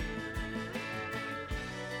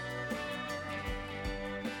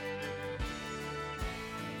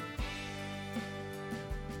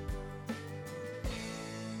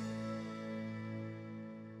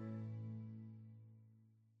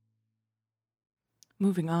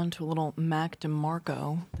 Moving on to a little Mac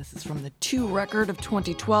DeMarco. This is from the 2 record of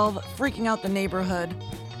 2012, Freaking Out the Neighborhood.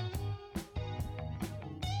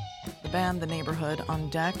 The band The Neighborhood on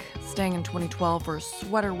deck, staying in 2012 for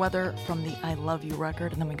Sweater Weather from the I Love You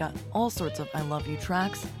record. And then we got all sorts of I Love You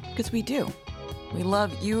tracks, because we do. We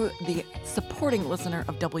love you, the supporting listener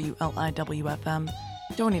of WLIWFM,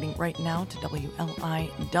 donating right now to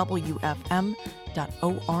WLIWFM.org.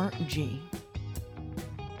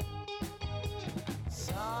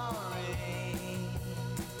 Sorry,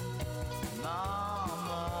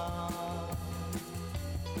 Mama.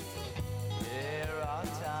 There are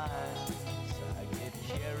times I get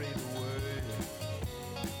carried away.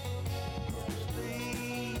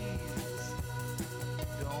 Please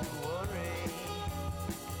don't worry.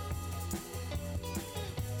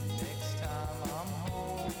 Next time I'm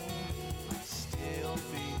home, I'll still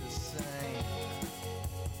be the same.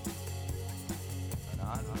 And I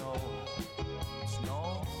know it's no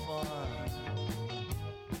fun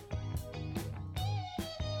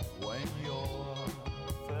when your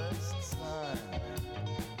first son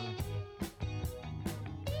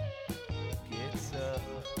gets up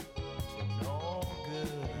to no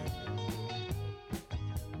good,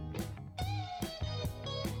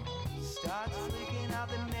 starts freaking out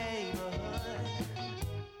the neighborhood.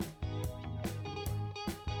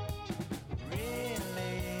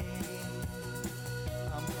 Really,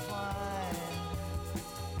 I'm fine.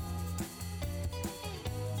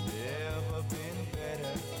 Never been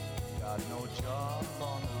better. Got no job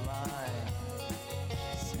on the line.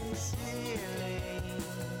 Sincerely,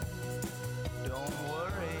 don't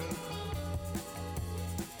worry.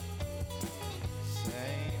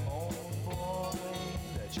 Same old boy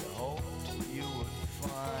that you hoped you would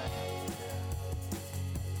find.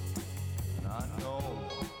 And I know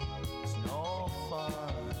it's no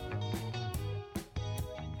fun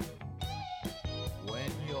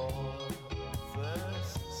when your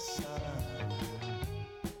first son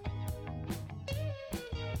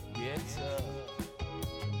gets up to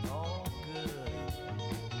no good,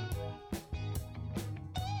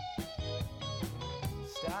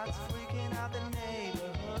 starts freaking out the neighborhood.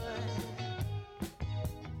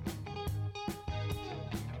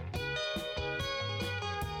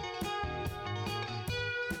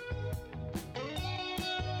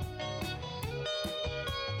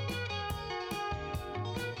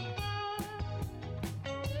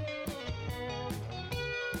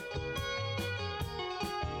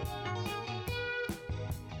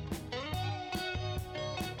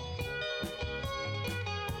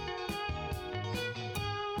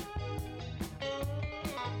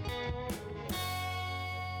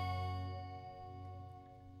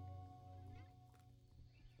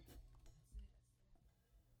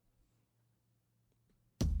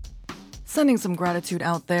 Sending some gratitude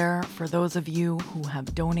out there for those of you who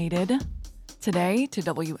have donated today to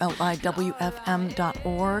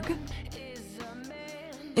WLIWFM.org.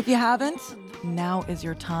 If you haven't, now is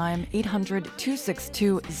your time.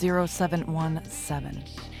 800-262-0717.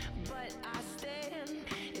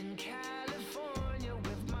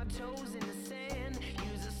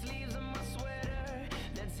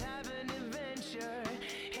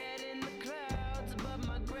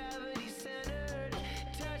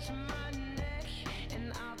 Touch my neck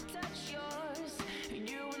and I'll touch yours.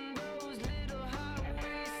 You and those little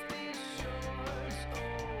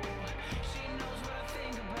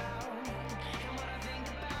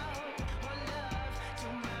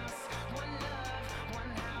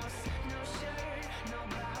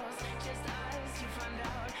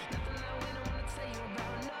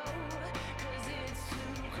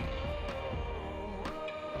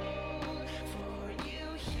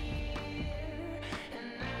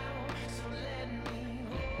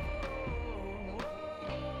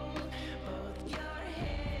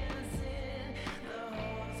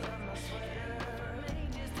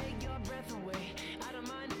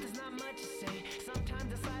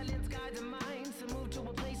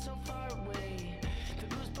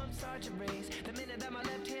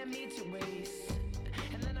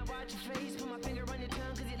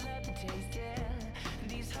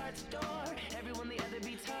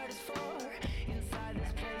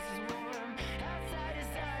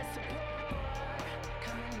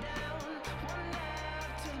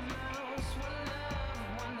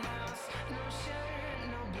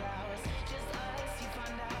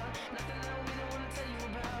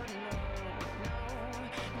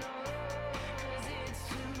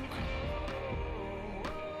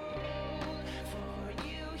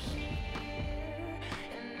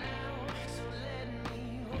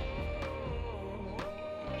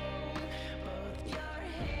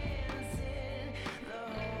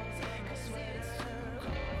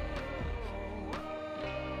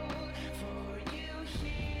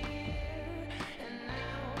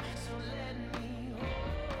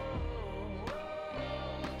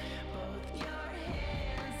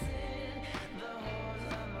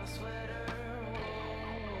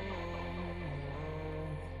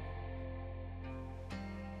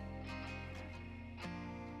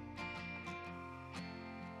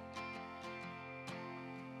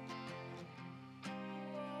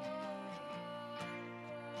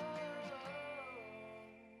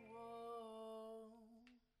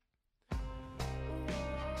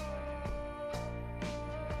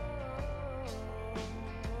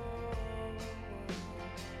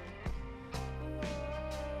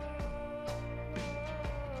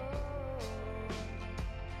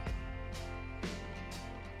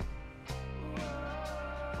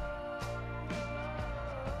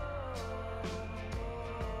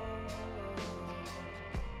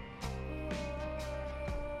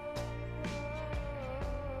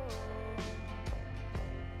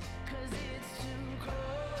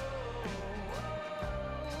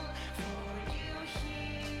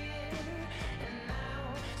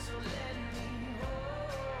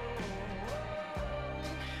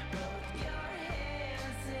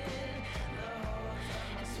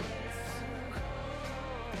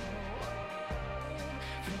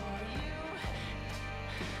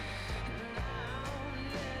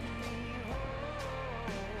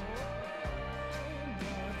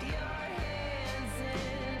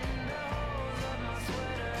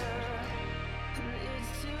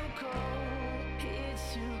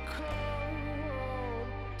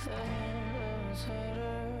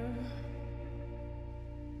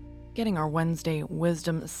Getting our Wednesday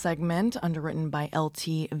Wisdom segment, underwritten by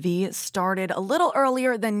LTV, started a little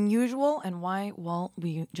earlier than usual. And why? Well,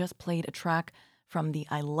 we just played a track from the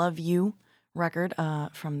I Love You record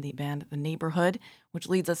from the band The Neighborhood, which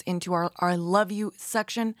leads us into our I Love You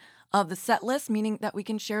section of the set list, meaning that we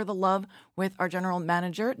can share the love with our general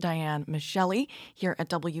manager, Diane Michelli, here at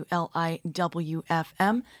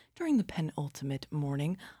WLIWFM during the penultimate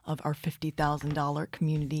morning of our $50,000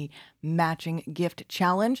 community matching gift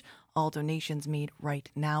challenge. All donations made right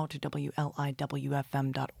now to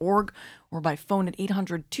WLIWFM.org or by phone at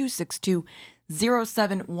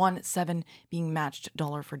 800-262-0717, being matched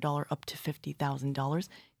dollar for dollar up to $50,000.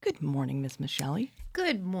 Good morning, Miss Michelli.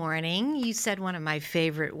 Good morning. You said one of my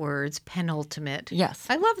favorite words, penultimate. Yes.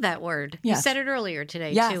 I love that word. Yes. You said it earlier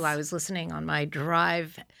today, Yes. too. I was listening on my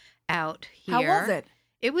drive out here. How was it?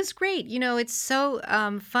 It was great. You know, it's so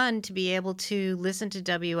fun to be able to listen to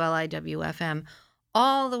WLIWFM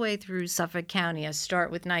all the way through Suffolk County. I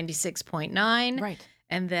start with 96.9. Right.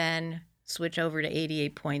 And then switch over to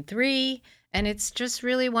 88.3. And it's just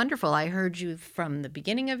really wonderful. I heard you from the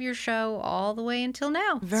beginning of your show all the way until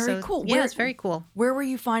now. Very cool. Yeah, it's very cool. Where were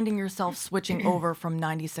you finding yourself switching over from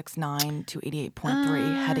 96.9 to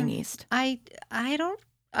 88.3 heading east?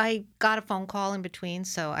 I got a phone call in between,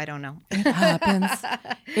 so I don't know. It happens.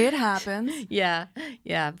 It happens. Yeah.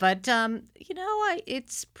 But you know,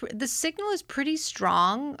 the signal is pretty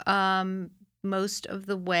strong most of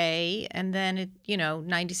the way, and then it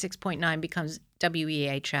 96.9 becomes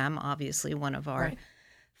WEHM, obviously one of our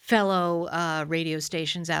fellow radio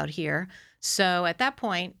stations out here. So at that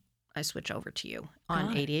point, I switch over to you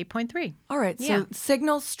on 88.3. All right. So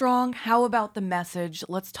signal's strong. How about the message?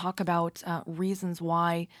 Let's talk about reasons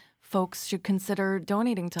why folks should consider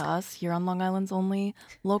donating to us here on Long Island's only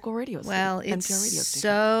local radio station. Well, it's NPR radio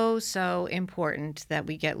station. so important that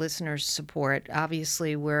we get listener support.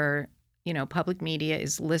 Obviously, public media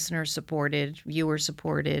is listener supported, viewer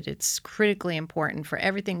supported. It's critically important for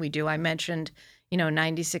everything we do. I mentioned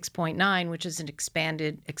 96.9, which is an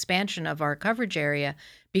expansion of our coverage area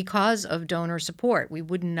because of donor support. We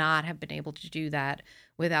would not have been able to do that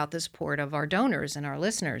without the support of our donors and our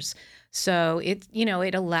listeners. So it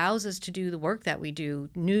allows us to do the work that we do.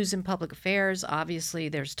 News and public affairs, obviously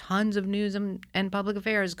there's tons of news and public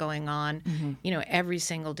affairs going on, every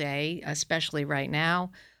single day, especially right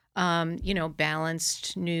now.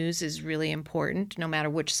 Balanced news is really important no matter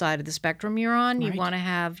which side of the spectrum you're on. Right. You want to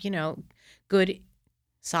have, good,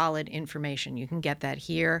 solid information. You can get that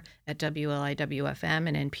here at WLIWFM,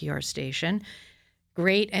 an NPR station.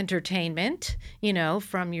 Great entertainment,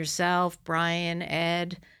 from yourself, Brian,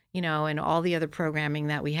 Ed, and all the other programming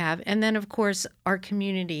that we have. And then, of course, our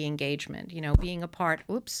community engagement, being a part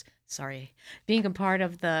of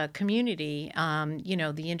the community,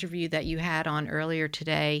 the interview that you had on earlier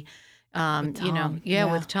today, with Tom.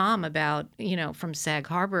 With Tom about, from Sag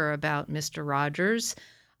Harbor about Mr. Rogers.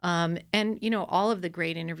 And all of the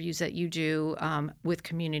great interviews that you do with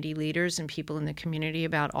community leaders and people in the community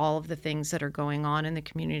about all of the things that are going on in the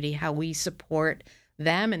community, how we support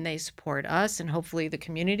them and they support us, and hopefully the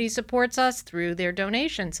community supports us through their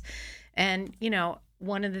donations. And,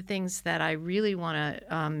 one of the things that I really want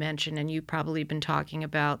to mention, and you've probably been talking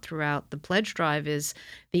about throughout the pledge drive, is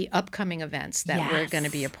the upcoming events that we're going to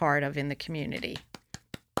be a part of in the community.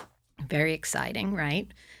 Very exciting, right?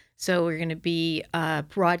 So we're going to be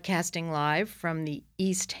broadcasting live from the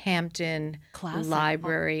East Hampton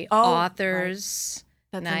Library Authors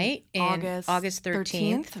Night in August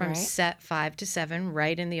 13th from 5 to 7,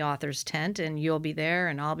 right in the author's tent. And you'll be there,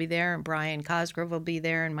 and I'll be there, and Brian Cosgrove will be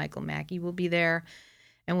there, and Michael Mackey will be there.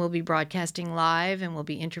 And we'll be broadcasting live, and we'll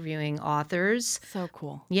be interviewing authors. So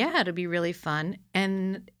cool. Yeah, it'll be really fun.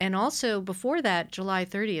 And also before that, July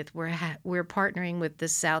 30th, we're partnering with the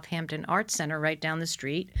Southampton Arts Center right down the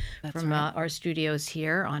street from our studios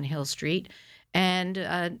here on Hill Street.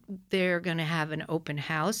 And they're going to have an open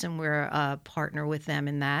house, and we're a partner with them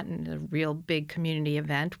in that, and a real big community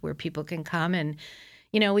event where people can come and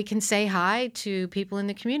we can say hi to people in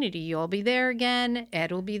the community. You'll be there again.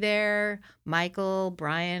 Ed will be there. Michael,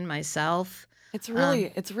 Brian, myself. It's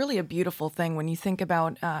really a beautiful thing when you think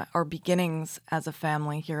about our beginnings as a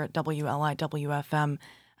family here at WLIWFM,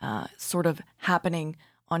 sort of happening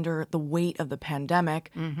under the weight of the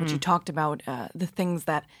pandemic, which you talked about, the things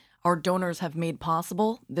that our donors have made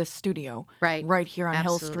possible. This studio, right here on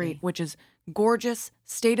Hill Street, which is gorgeous,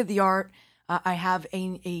 state of the art. I have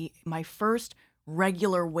my first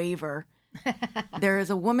regular waiver. There is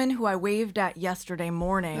a woman who I waved at yesterday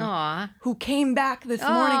morning who came back this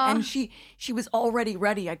morning, and she was already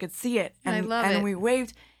ready. I could see it. And, I love it. And we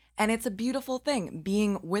waved. And it's a beautiful thing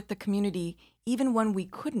being with the community even when we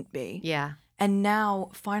couldn't be. Yeah. And now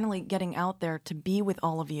finally getting out there to be with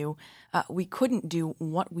all of you. We couldn't do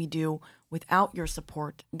what we do without your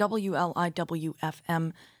support.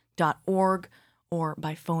 WLIWFM.org or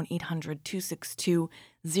by phone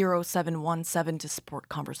 800-262-0717 to support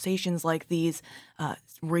conversations like these,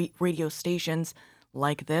 radio stations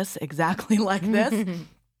like this, exactly like this.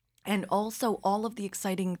 And also all of the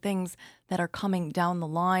exciting things that are coming down the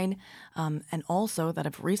line, and also that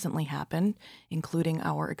have recently happened, including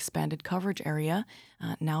our expanded coverage area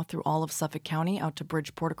now through all of Suffolk County out to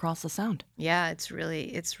Bridgeport across the Sound. Yeah, it's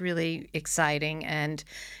really exciting, and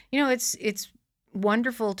it's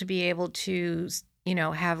wonderful to be able to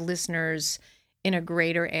have listeners in a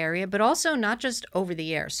greater area, but also not just over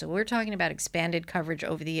the air. So we're talking about expanded coverage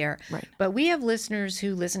over the air. Right. But we have listeners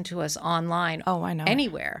who listen to us online. Oh, I know.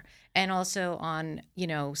 Anywhere. And also on,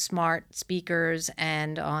 smart speakers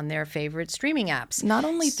and on their favorite streaming apps. Not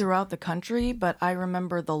only throughout the country, but I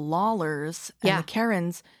remember the Lawlers and the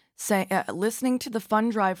Karens listening to the Fun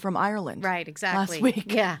Drive from Ireland. Right, exactly. Last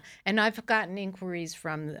week. Yeah. And I've gotten inquiries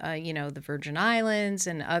from, the Virgin Islands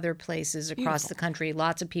and other places across the country,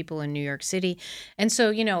 lots of people in New York City. And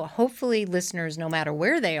so, hopefully listeners, no matter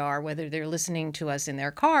where they are, whether they're listening to us in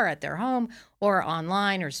their car, at their home, or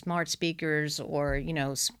online, or smart speakers, or,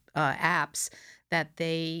 apps, that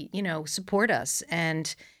they, support us.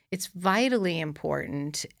 And it's vitally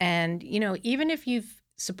important. And, even if you've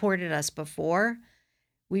supported us before,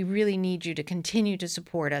 we really need you to continue to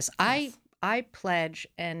support us. Yes. I pledge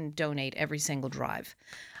and donate every single drive.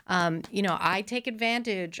 I take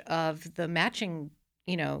advantage of the matching,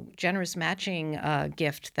 generous matching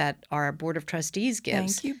gift that our Board of Trustees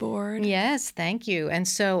gives. Thank you, Board. Yes, thank you. And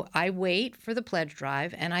so I wait for the pledge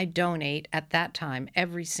drive and I donate at that time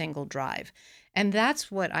every single drive. And that's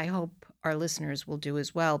what I hope our listeners will do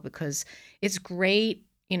as well, because it's great,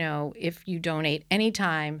 if you donate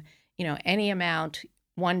anytime, any amount,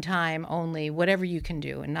 one time only, whatever you can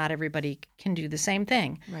do. And not everybody can do the same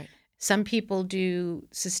thing. Right. Some people do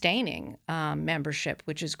sustaining membership,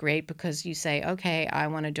 which is great because you say, okay, I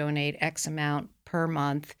want to donate X amount per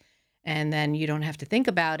month. And then you don't have to think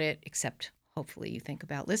about it, except hopefully you think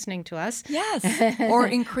about listening to us. Yes. Or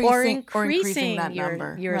increasing that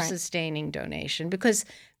number. Your Right. sustaining donation, because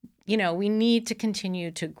we need to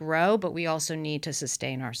continue to grow, but we also need to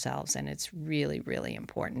sustain ourselves. And it's really, really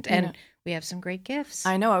important. And we have some great gifts.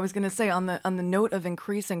 I know. I was going to say on the note of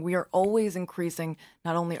increasing, we are always increasing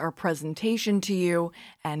not only our presentation to you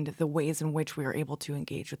and the ways in which we are able to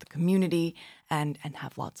engage with the community and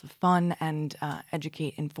have lots of fun and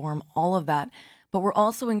educate, inform, all of that, but we're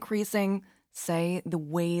also increasing, say, the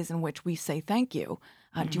ways in which we say thank you.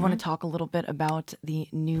 Do you want to talk a little bit about the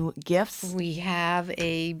new gifts? We have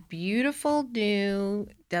a beautiful new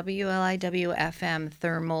WLIW-FM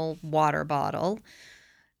thermal water bottle.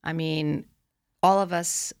 I mean, all of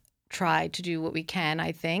us try to do what we can,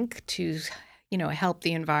 I think, to, help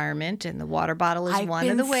the environment. And the water bottle is one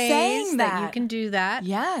of the ways that you can do that.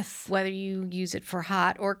 Yes. Whether you use it for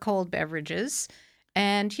hot or cold beverages.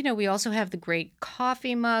 And, we also have the great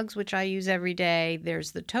coffee mugs, which I use every day.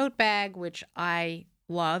 There's the tote bag, which I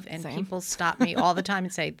love. And Same. people stop me all the time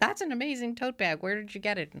and say, that's an amazing tote bag. Where did you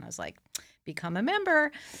get it? And I was like, become a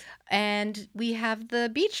member. And we have the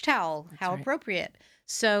beach towel. How appropriate.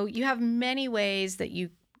 So you have many ways that you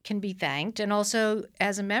can be thanked. And also,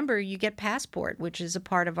 as a member, you get Passport, which is a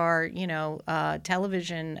part of our,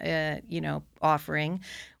 television, offering,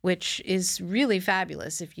 which is really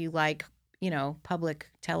fabulous if you like, public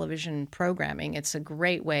television programming. It's a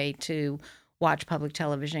great way to watch public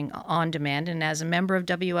television on demand. And as a member of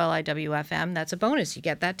WLIW-FM, that's a bonus. You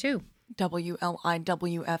get that too.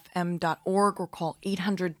 WLIWFM.org or call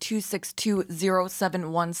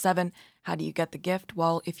 800-262-0717. How do you get the gift?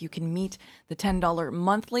 Well, if you can meet the $10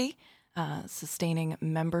 monthly sustaining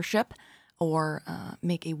membership or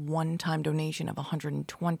make a one-time donation of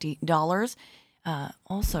 $120,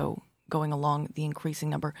 also going along the increasing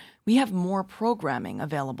number, we have more programming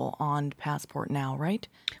available on Passport now, right?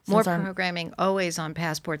 More programming always on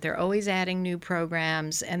Passport. They're always adding new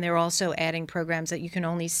programs, and they're also adding programs that you can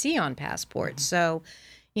only see on Passport. So,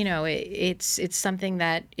 it's something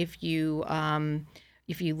that if you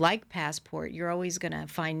like Passport, you're always going to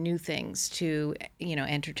find new things to,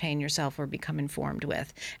 entertain yourself or become informed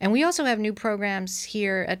with. And we also have new programs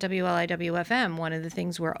here at WLIW-FM. One of the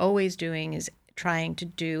things we're always doing is trying to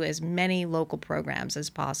do as many local programs as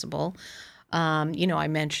possible. I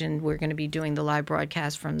mentioned we're going to be doing the live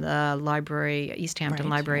broadcast from the library, East Hampton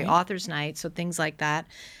Library Authors Night, so things like that.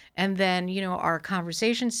 And then, our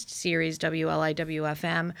conversations series,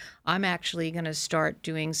 WLIWFM, I'm actually going to start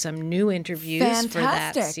doing some new interviews for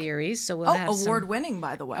that Fantastic. series. So we'll have some award-winning,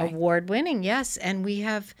 by the way. award-winning, yes. And we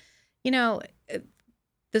have, the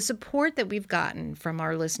support that we've gotten from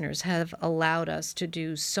our listeners have allowed us to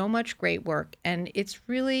do so much great work. And it's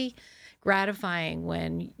really gratifying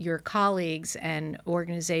when your colleagues and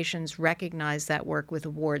organizations recognize that work with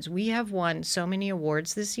awards. We have won so many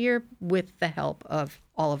awards this year with the help of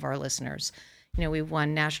all of our listeners. We've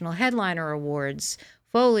won National Headliner Awards,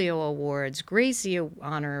 Folio Awards, Gracie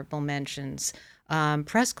Honorable Mentions,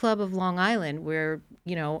 Press Club of Long Island. We're,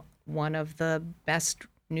 one of the best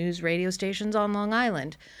news radio stations on Long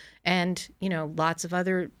Island. And, lots of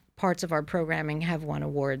other parts of our programming have won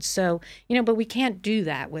awards. So, but we can't do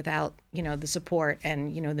that without, the support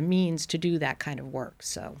and, the means to do that kind of work.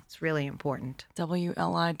 So it's really important.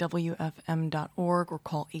 WLIWFM.org or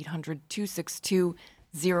call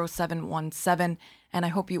 800-262-0717. And I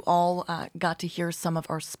hope you all got to hear some of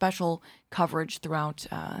our special coverage throughout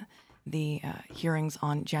the hearings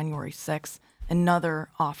on January 6th. Another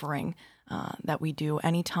offering that we do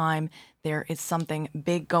anytime there is something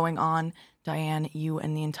big going on. Diane, you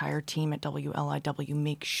and the entire team at WLIW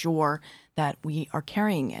make sure that we are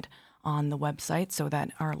carrying it on the website so that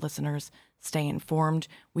our listeners stay informed.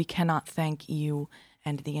 We cannot thank you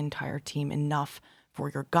and the entire team enough for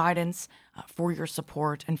your guidance, for your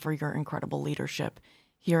support, and for your incredible leadership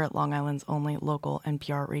here at Long Island's only local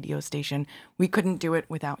NPR radio station. We couldn't do it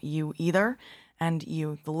without you either. And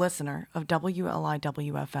you, the listener of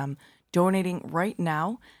WLIW-FM, donating right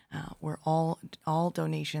now, where all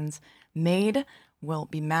donations made will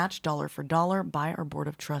be matched dollar for dollar by our Board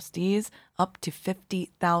of Trustees up to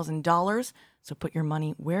 $50,000. So put your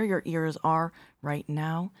money where your ears are right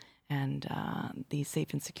now. And the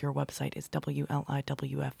safe and secure website is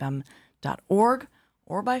WLIWFM.org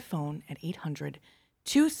or by phone at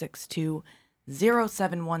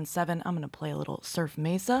 800-262-0717. I'm going to play a little Surf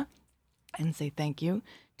Mesa and say thank you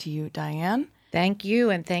to you, Diane. Thank you,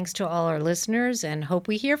 and thanks to all our listeners, and hope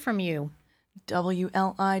we hear from you.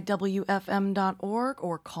 WLIWFM.org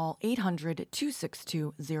or call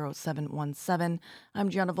 800-262-0717. I'm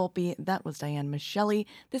Gianna Volpe. That was Diane Michelli.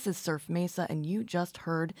 This is Surf Mesa, and you just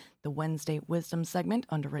heard the Wednesday Wisdom segment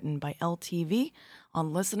underwritten by LTV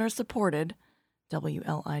on listener-supported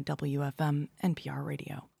WLIWFM NPR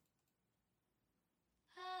Radio.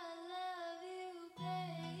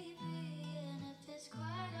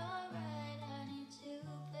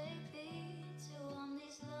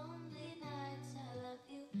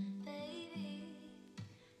 Baby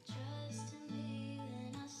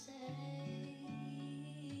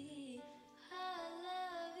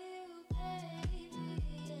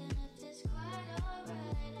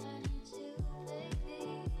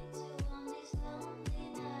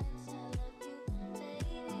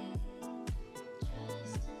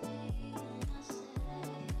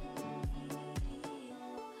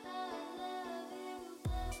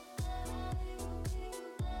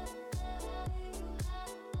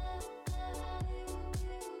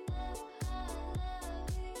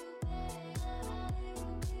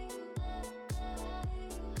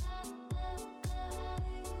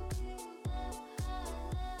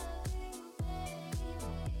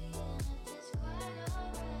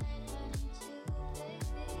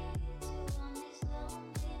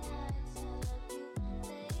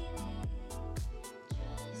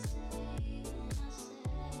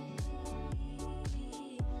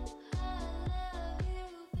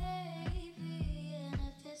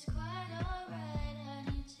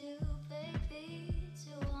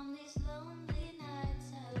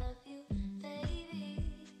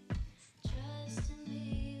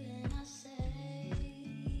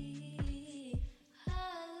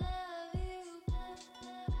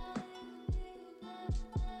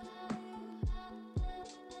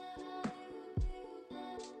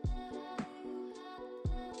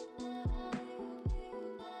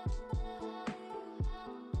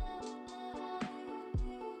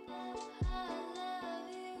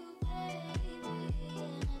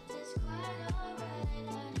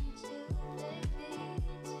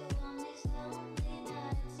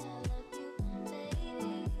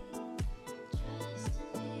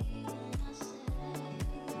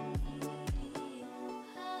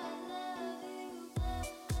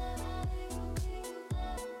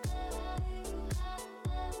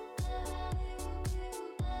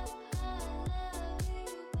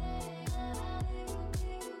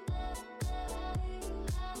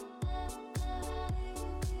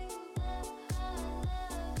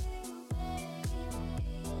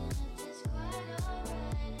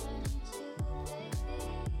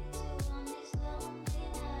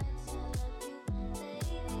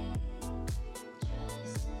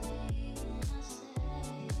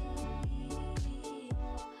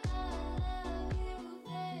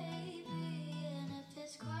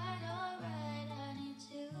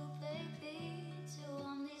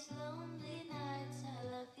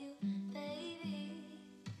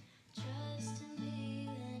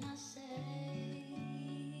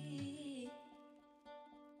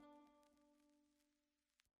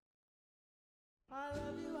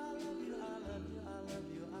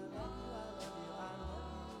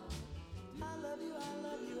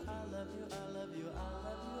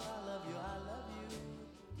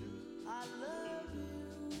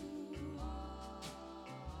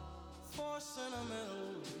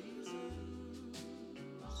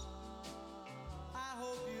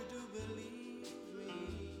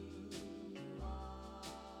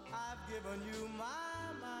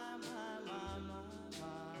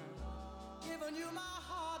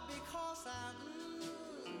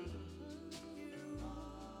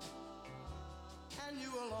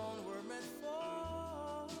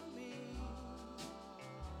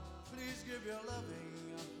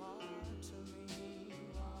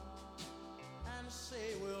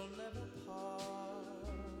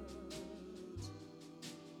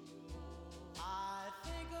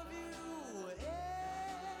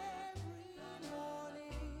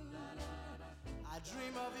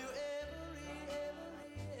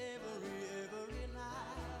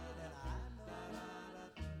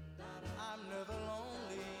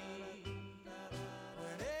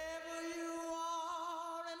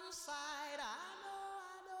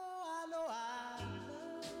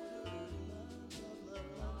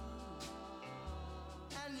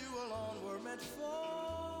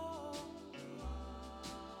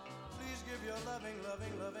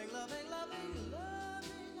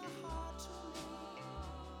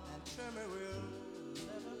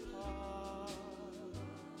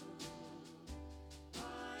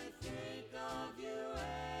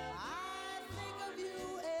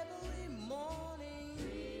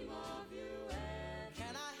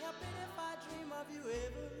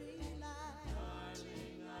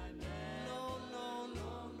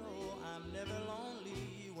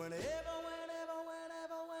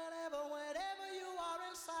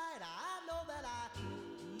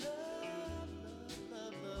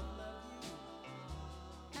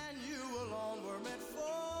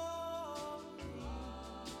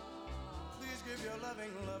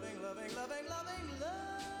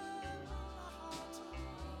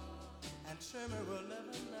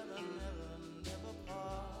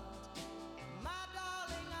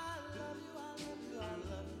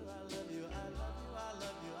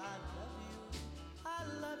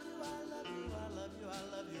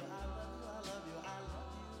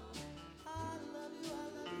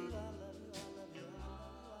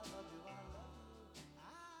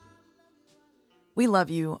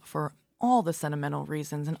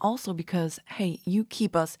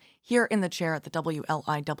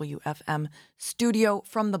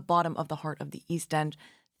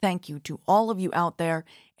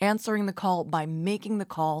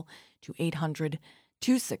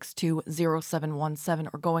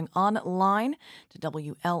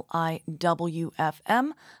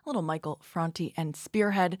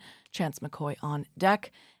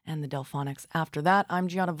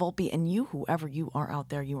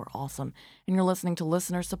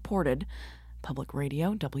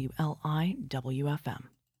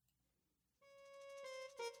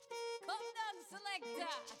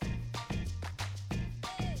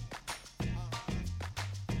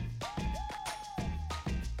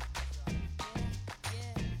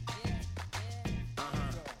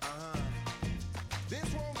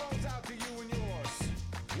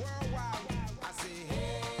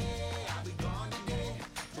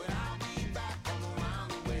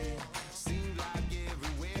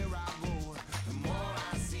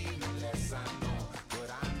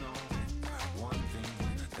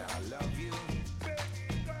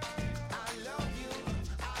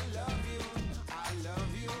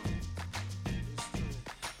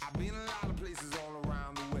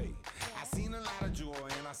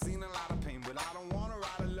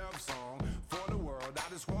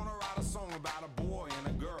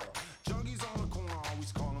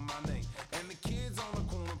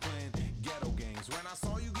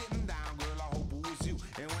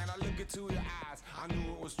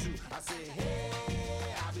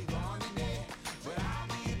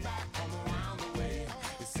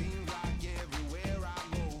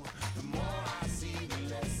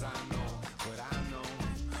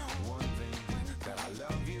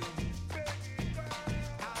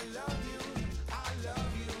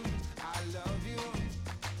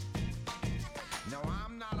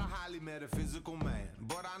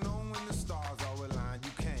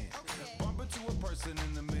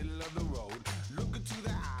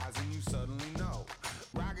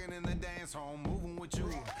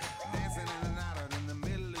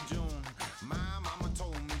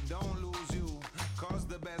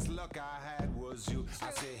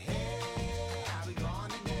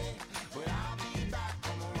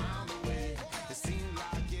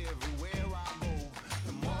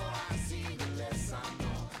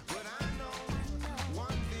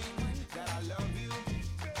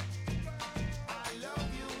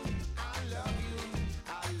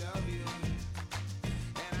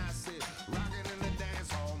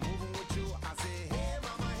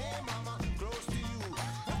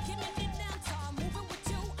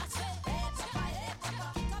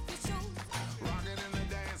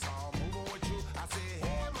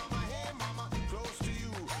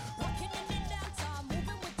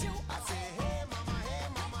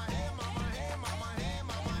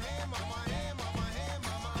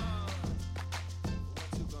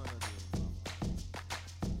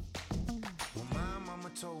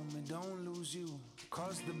don't lose you,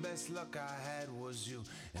 'cause the best luck I had was you.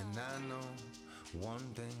 And I know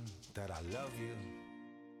one thing, that I love you.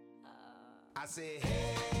 I said,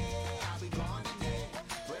 hey, I'll be gone today,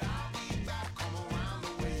 but I'll be back, come around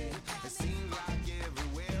the way. It seems like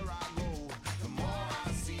everywhere I go, the more I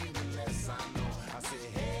see, the less I know. I said,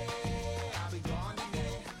 hey, I'll be gone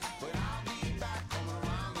today, but I'll be back, come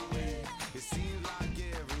around the way. It seems like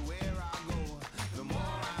everywhere I go, the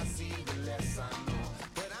more I see, the less I know.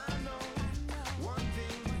 But I know one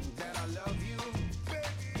thing, that I love you,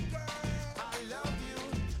 baby girl. I love you,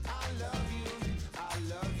 I love you, I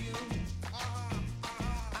love you.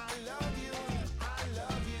 I love you, I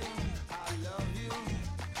love you, I love you.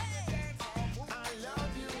 I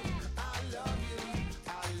love you, I love you, I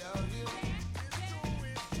love you.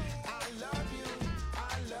 I love you, I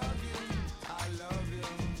love you, I love you.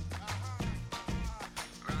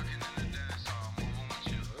 Rockin' in the dance hall, moving with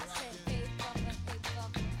you. Rockin' in the dance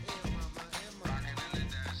hall, moving with you. Come on, hey papa, hey papa, hey mama, hey mama.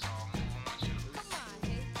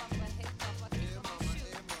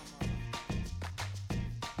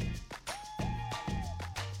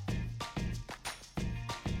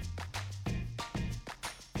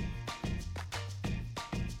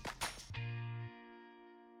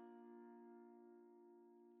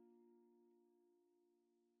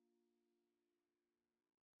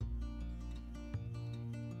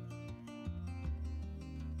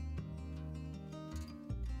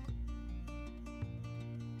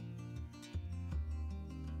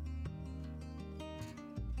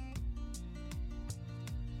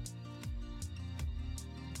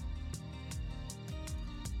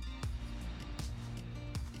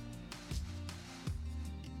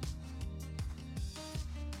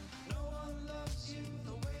 No one loves you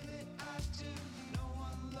the way that I do. No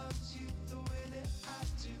one loves you the way that I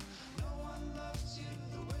do. No one loves you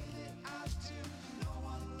the way that I do. No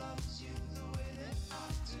one loves you the way that I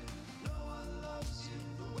do. No one loves you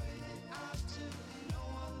the way that I do. No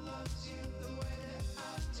one loves you the way that I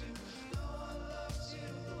do. No one loves you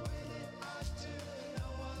the way that I do. No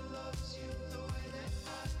one loves you the way that I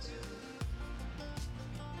do.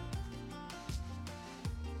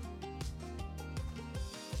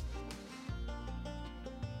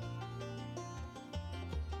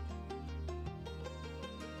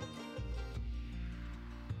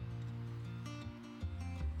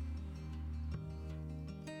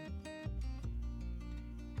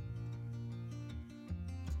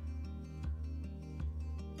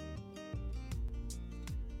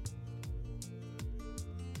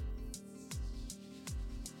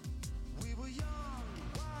 We were young,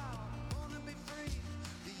 wild, born to be free.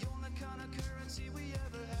 The only kind of currency we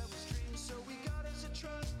ever had was dreams. So we got us a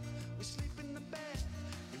truck, we sleep in the bed,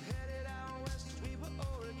 and headed out west. We were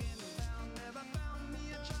Oregon bound. Never found me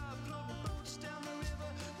a job, floating boats down the river,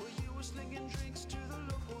 where you were slinging drinks to the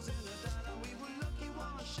locals in a diner. We were lucky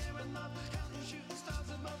ones, sharing love, counting shooting stars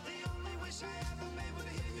above. The only wish I ever made was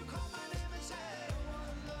to hear you call my name and say, no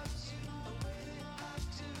one loves you the way that I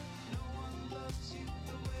do. No one loves you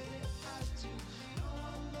the way that I do. No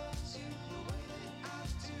one loves you the way that I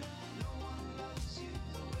do. No one loves you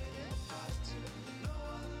the way that I do. No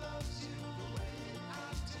one loves you the way that I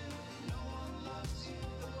do. No one loves you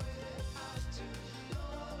the way that I do. No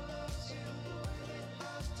one loves you the way that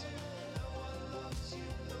I do. No one loves you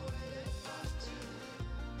the way that I do.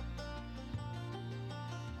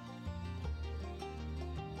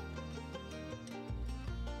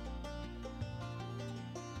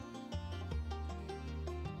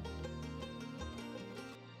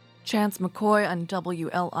 Chance McCoy on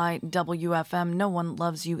WLIWFM. No one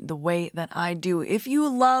loves you the way that I do. If you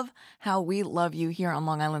love how we love you here on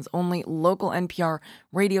Long Island's only local NPR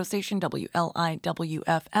radio station,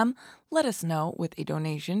 WLIWFM, let us know with a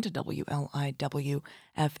donation to WLIWFM.org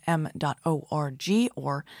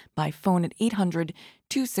or by phone at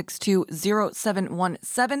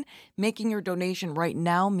 800-262-0717. Making your donation right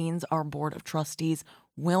now means our Board of Trustees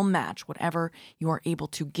will match whatever you are able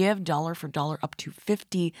to give, dollar for dollar, up to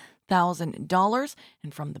 $50,000.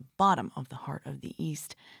 And from the bottom of the heart of the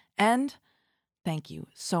East End, thank you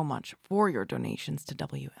so much for your donations to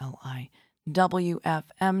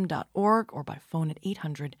WLIWFM.org or by phone at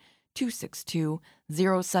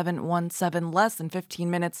 800-262-0717. Less than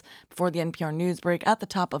 15 minutes before the NPR news break at the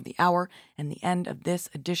top of the hour and the end of this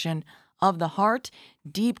edition of The Heart.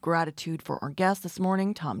 Deep gratitude for our guests this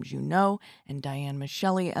morning, Tom Junot and Diane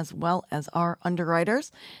Michelli, as well as our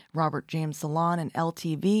underwriters, Robert James Salon and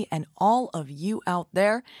LTV, and all of you out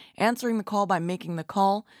there answering the call by making the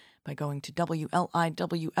call by going to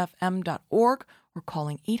WLIWFM.org or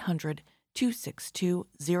calling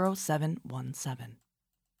 800-262-0717.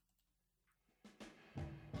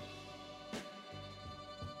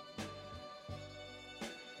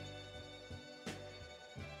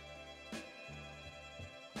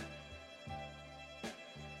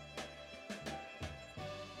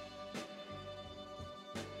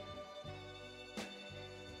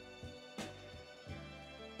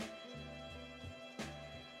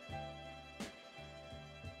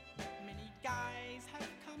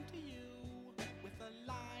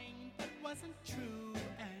 wasn't true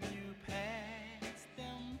and you passed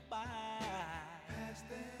them by.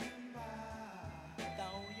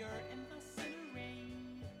 Though you're in the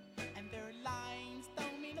rain and their lines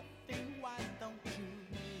don't mean a thing, why don't you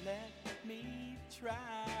let me try?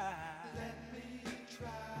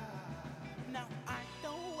 Now I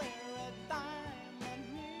don't wear a diamond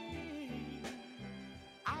ring.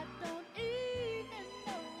 I don't even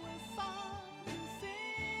know a song to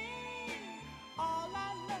sing. All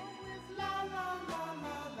I know is la la la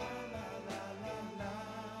la la la la la la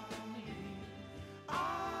me. I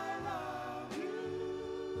love you.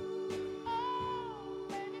 Oh,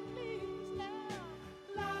 baby, please now.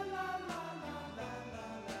 La la la la la la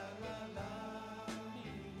la la la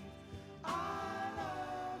me. I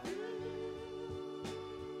love you.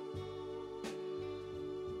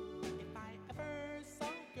 If I ever saw a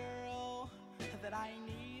girl that I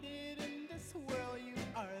needed in this world, you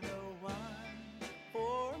are the one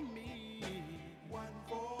for me. One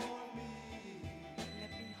for me.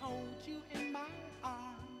 Let me hold you in my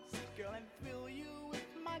arms, girl, and fill you with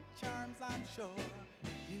my charms. I'm sure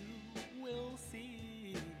you will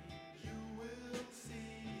see. You will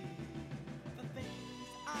see. The things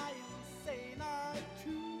I am saying are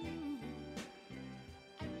true.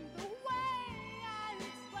 And the way I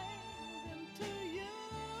explain them to you,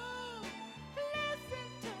 listen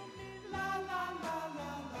to me, la la la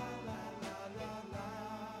la la la la la la.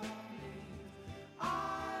 I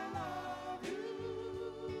love you,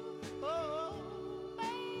 oh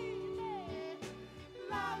baby,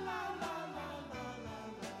 la la la la la la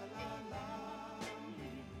la la la.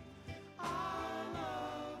 I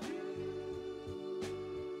love you.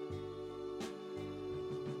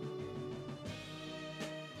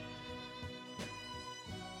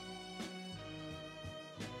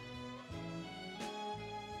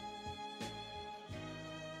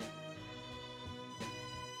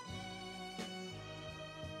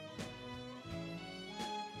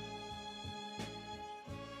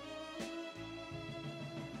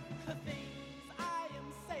 The things I am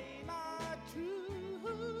saying are true,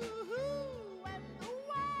 and the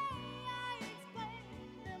way I explain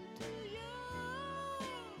them to you,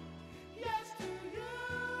 yes to you.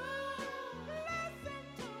 Listen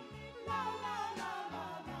to me, la la la la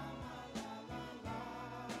la la la la la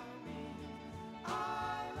me. I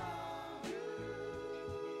love you.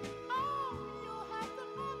 Oh, you have to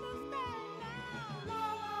understand now. La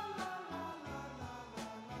la la la la la la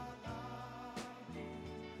la la me.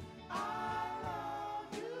 I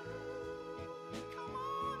love you. Come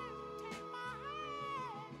on and take my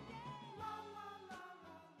hand. La la la la.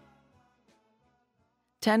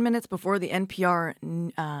 10 minutes before the NPR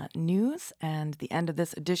news and the end of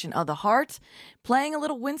this edition of The Heart, playing a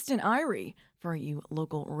little Winston Irie for you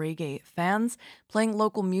local reggae fans. Playing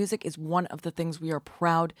local music is one of the things we are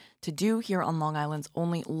proud to do here on Long Island's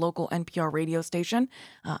only local NPR radio station.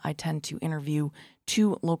 I tend to interview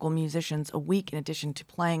 2 local musicians a week in addition to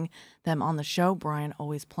playing them on the show. Brian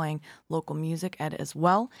always playing local music, Ed as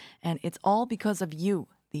well. And it's all because of you,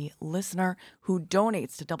 the listener who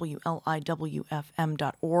donates to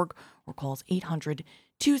WLIWFM.org or calls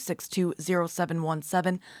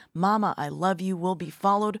 800-262-0717. Mama, I Love You will be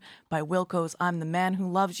followed by Wilco's I'm the Man Who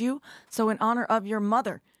Loves You. So in honor of your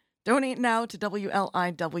mother, donate now to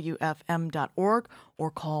WLIWFM.org or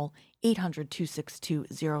call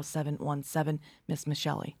 800-262-0717. Miss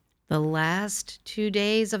Michelle. The last 2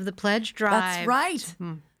 days of the pledge drive. That's right.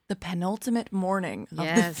 The penultimate morning of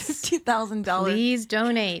Yes. the $50,000 Please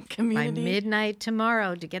donate community. by midnight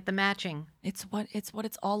tomorrow to get the matching. It's what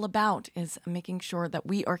it's all about, is making sure that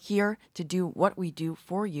we are here to do what we do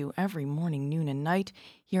for you every morning, noon, and night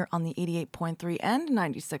here on the 88.3 and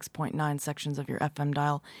 96.9 sections of your FM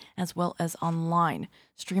dial, as well as online,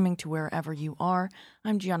 streaming to wherever you are.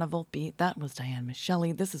 I'm Gianna Volpe. That was Diane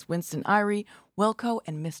Michelli. This is Winston Irie, Wilco,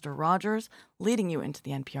 and Mr. Rogers, leading you into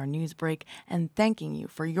the NPR news break and thanking you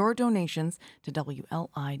for your donations to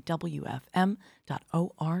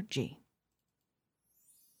WLIWFM.org.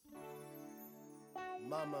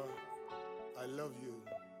 Mama, I love you.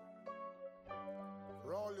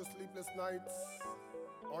 For all your sleepless nights,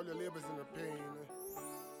 all your labors and your pain,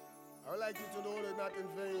 I would like you to know that not in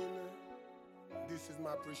vain. This is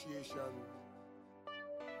my appreciation.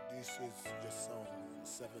 This is your song,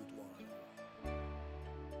 7th one.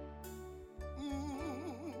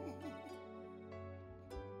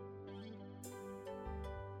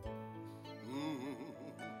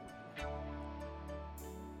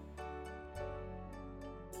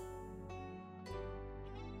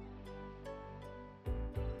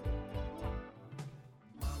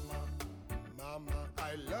 Mama,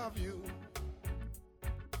 I love you.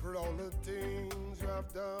 For for all the things you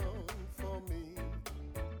have done for me.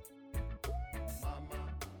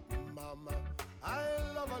 Mama, I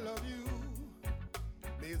love you.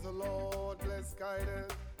 May the Lord bless, guide,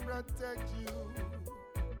 and protect you.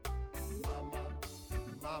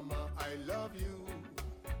 Mama, I love you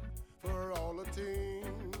for all the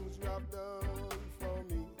things you have done for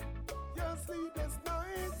me. Your sleepless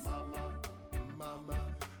nights, Mama,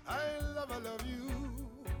 I love you.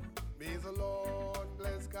 May the Lord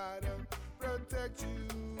bless, guide, and protect you.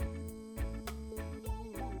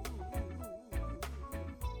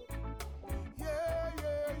 Yeah.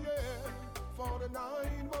 For the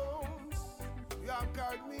 9 months you have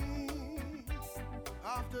carried me.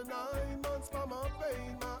 After 9 months, Mama,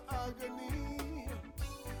 pain, my agony.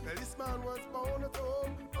 Well, this man was born at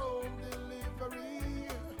home delivery.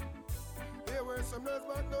 There were some nurses,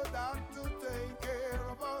 but no doctor to take care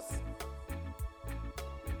of us.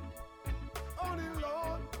 Only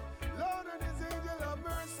Lord and His angel of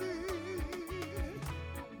mercy.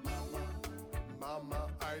 Mama,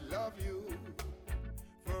 I love you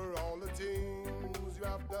for all the things you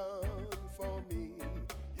have done for me.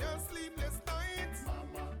 Your sleepless nights,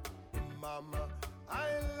 Mama,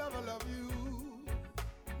 I love you.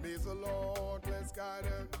 May the Lord bless, guide,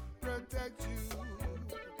 and protect you.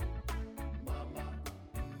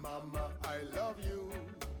 Mama, I love you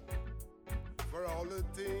for all the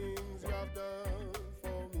things you have done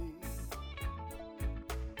for me.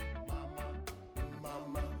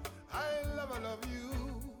 Mama, I love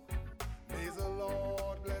you. May the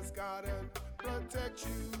Lord bless, God, and protect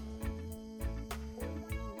you.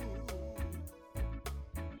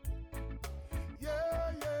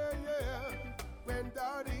 Yeah. When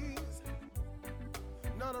daddy's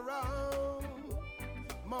not around,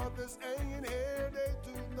 mothers hanging here, they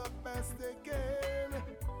do the best they can.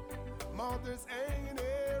 Mothers hanging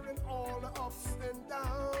here in all the ups and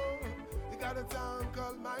downs. You gotta thank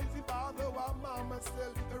Almighty Father while Mama's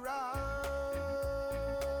still around.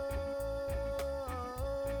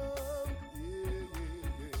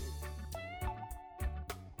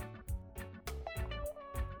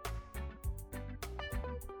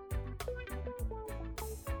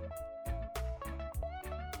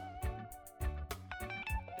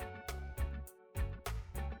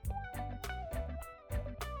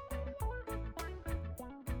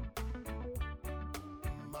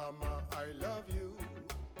 Mama, I love you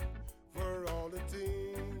for all the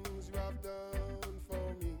things you have done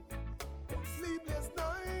for me. Sleepless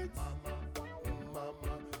nights,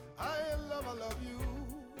 Mama, I love you.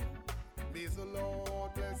 May the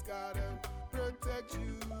Lord bless, God, and protect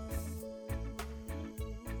you.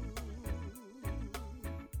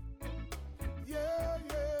 Yeah.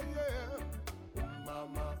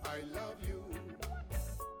 Mama, I love you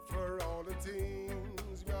for all the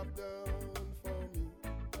things you have done for me.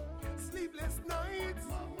 Sleepless nights,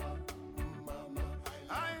 Mama,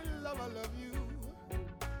 I love you.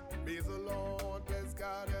 May the Lord bless,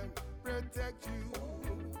 God, and protect you.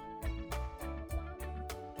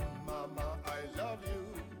 Mama, I love you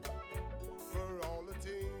for all the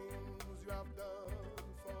things you have done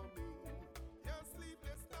for me. Your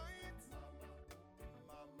sleepless nights,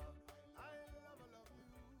 Mama, I love you.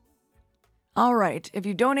 All right. If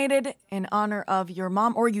you donated in honor of your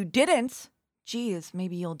mom, or you didn't, geez,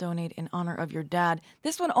 maybe you'll donate in honor of your dad.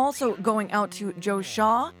 This one also going out to Joe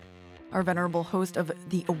Shaw, our venerable host of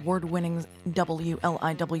the award-winning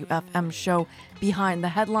WLIWFM show Behind the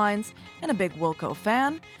Headlines, and a big Wilco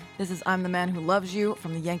fan. This is I'm the Man Who Loves You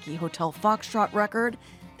from the Yankee Hotel Foxtrot record.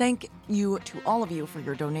 Thank you to all of you for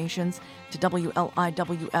your donations to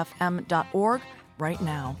WLIWFM.org right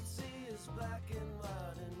now.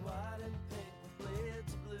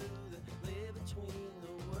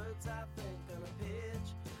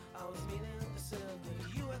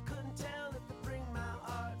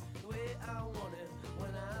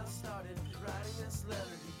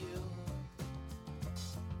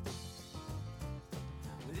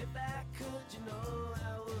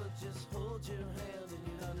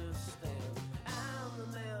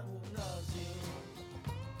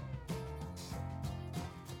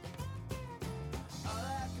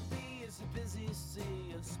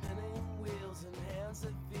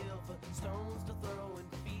 Stones to throw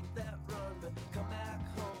and feet that run, but come back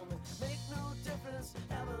home and make no difference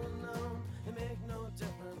ever known. It make no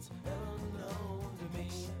difference ever known to me.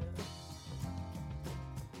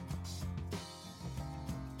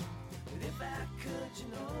 And if I could, you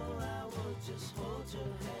know, I would just hold your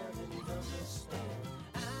hand and you'd understand.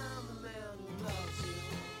 I'm the man who loves you.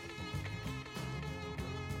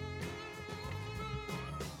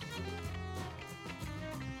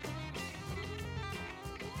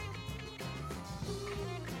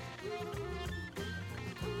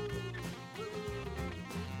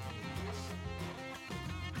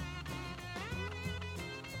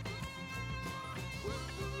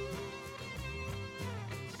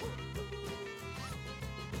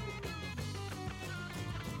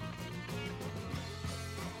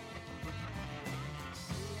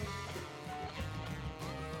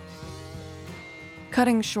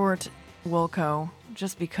 Cutting short Wilco,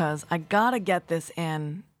 just because I gotta get this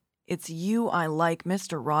in. It's You I Like,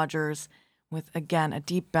 Mr. Rogers, with, again, a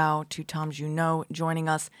deep bow to Tom Junot joining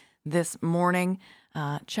us this morning.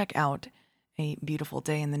 Check out A Beautiful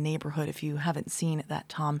Day in the Neighborhood if you haven't seen that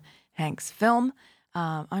Tom Hanks film.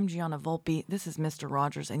 I'm Gianna Volpe. This is Mr.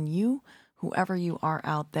 Rogers, and you, whoever you are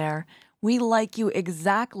out there, we like you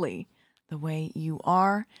exactly the way you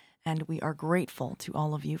are, and we are grateful to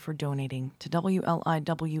all of you for donating to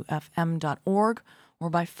WLIWFM.org or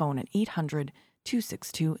by phone at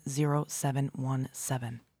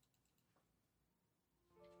 800-262-0717.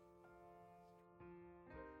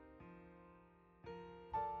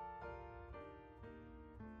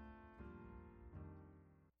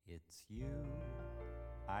 It's you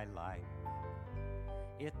I like.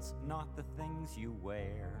 It's not the things you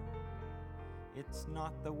wear. It's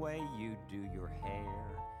not the way you do your hair.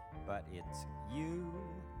 But it's you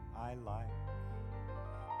I like.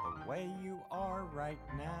 The way you are right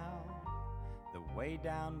now. The way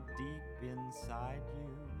down deep inside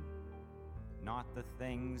you. Not the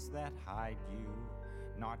things that hide you.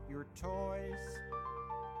 Not your toys.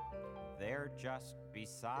 They're just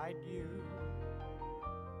beside you.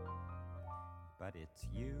 But it's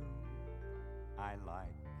you I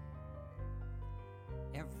like.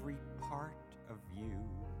 Every part of you.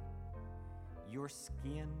 Your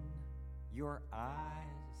skin, your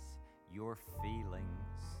eyes, your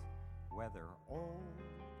feelings, whether old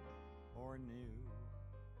or new.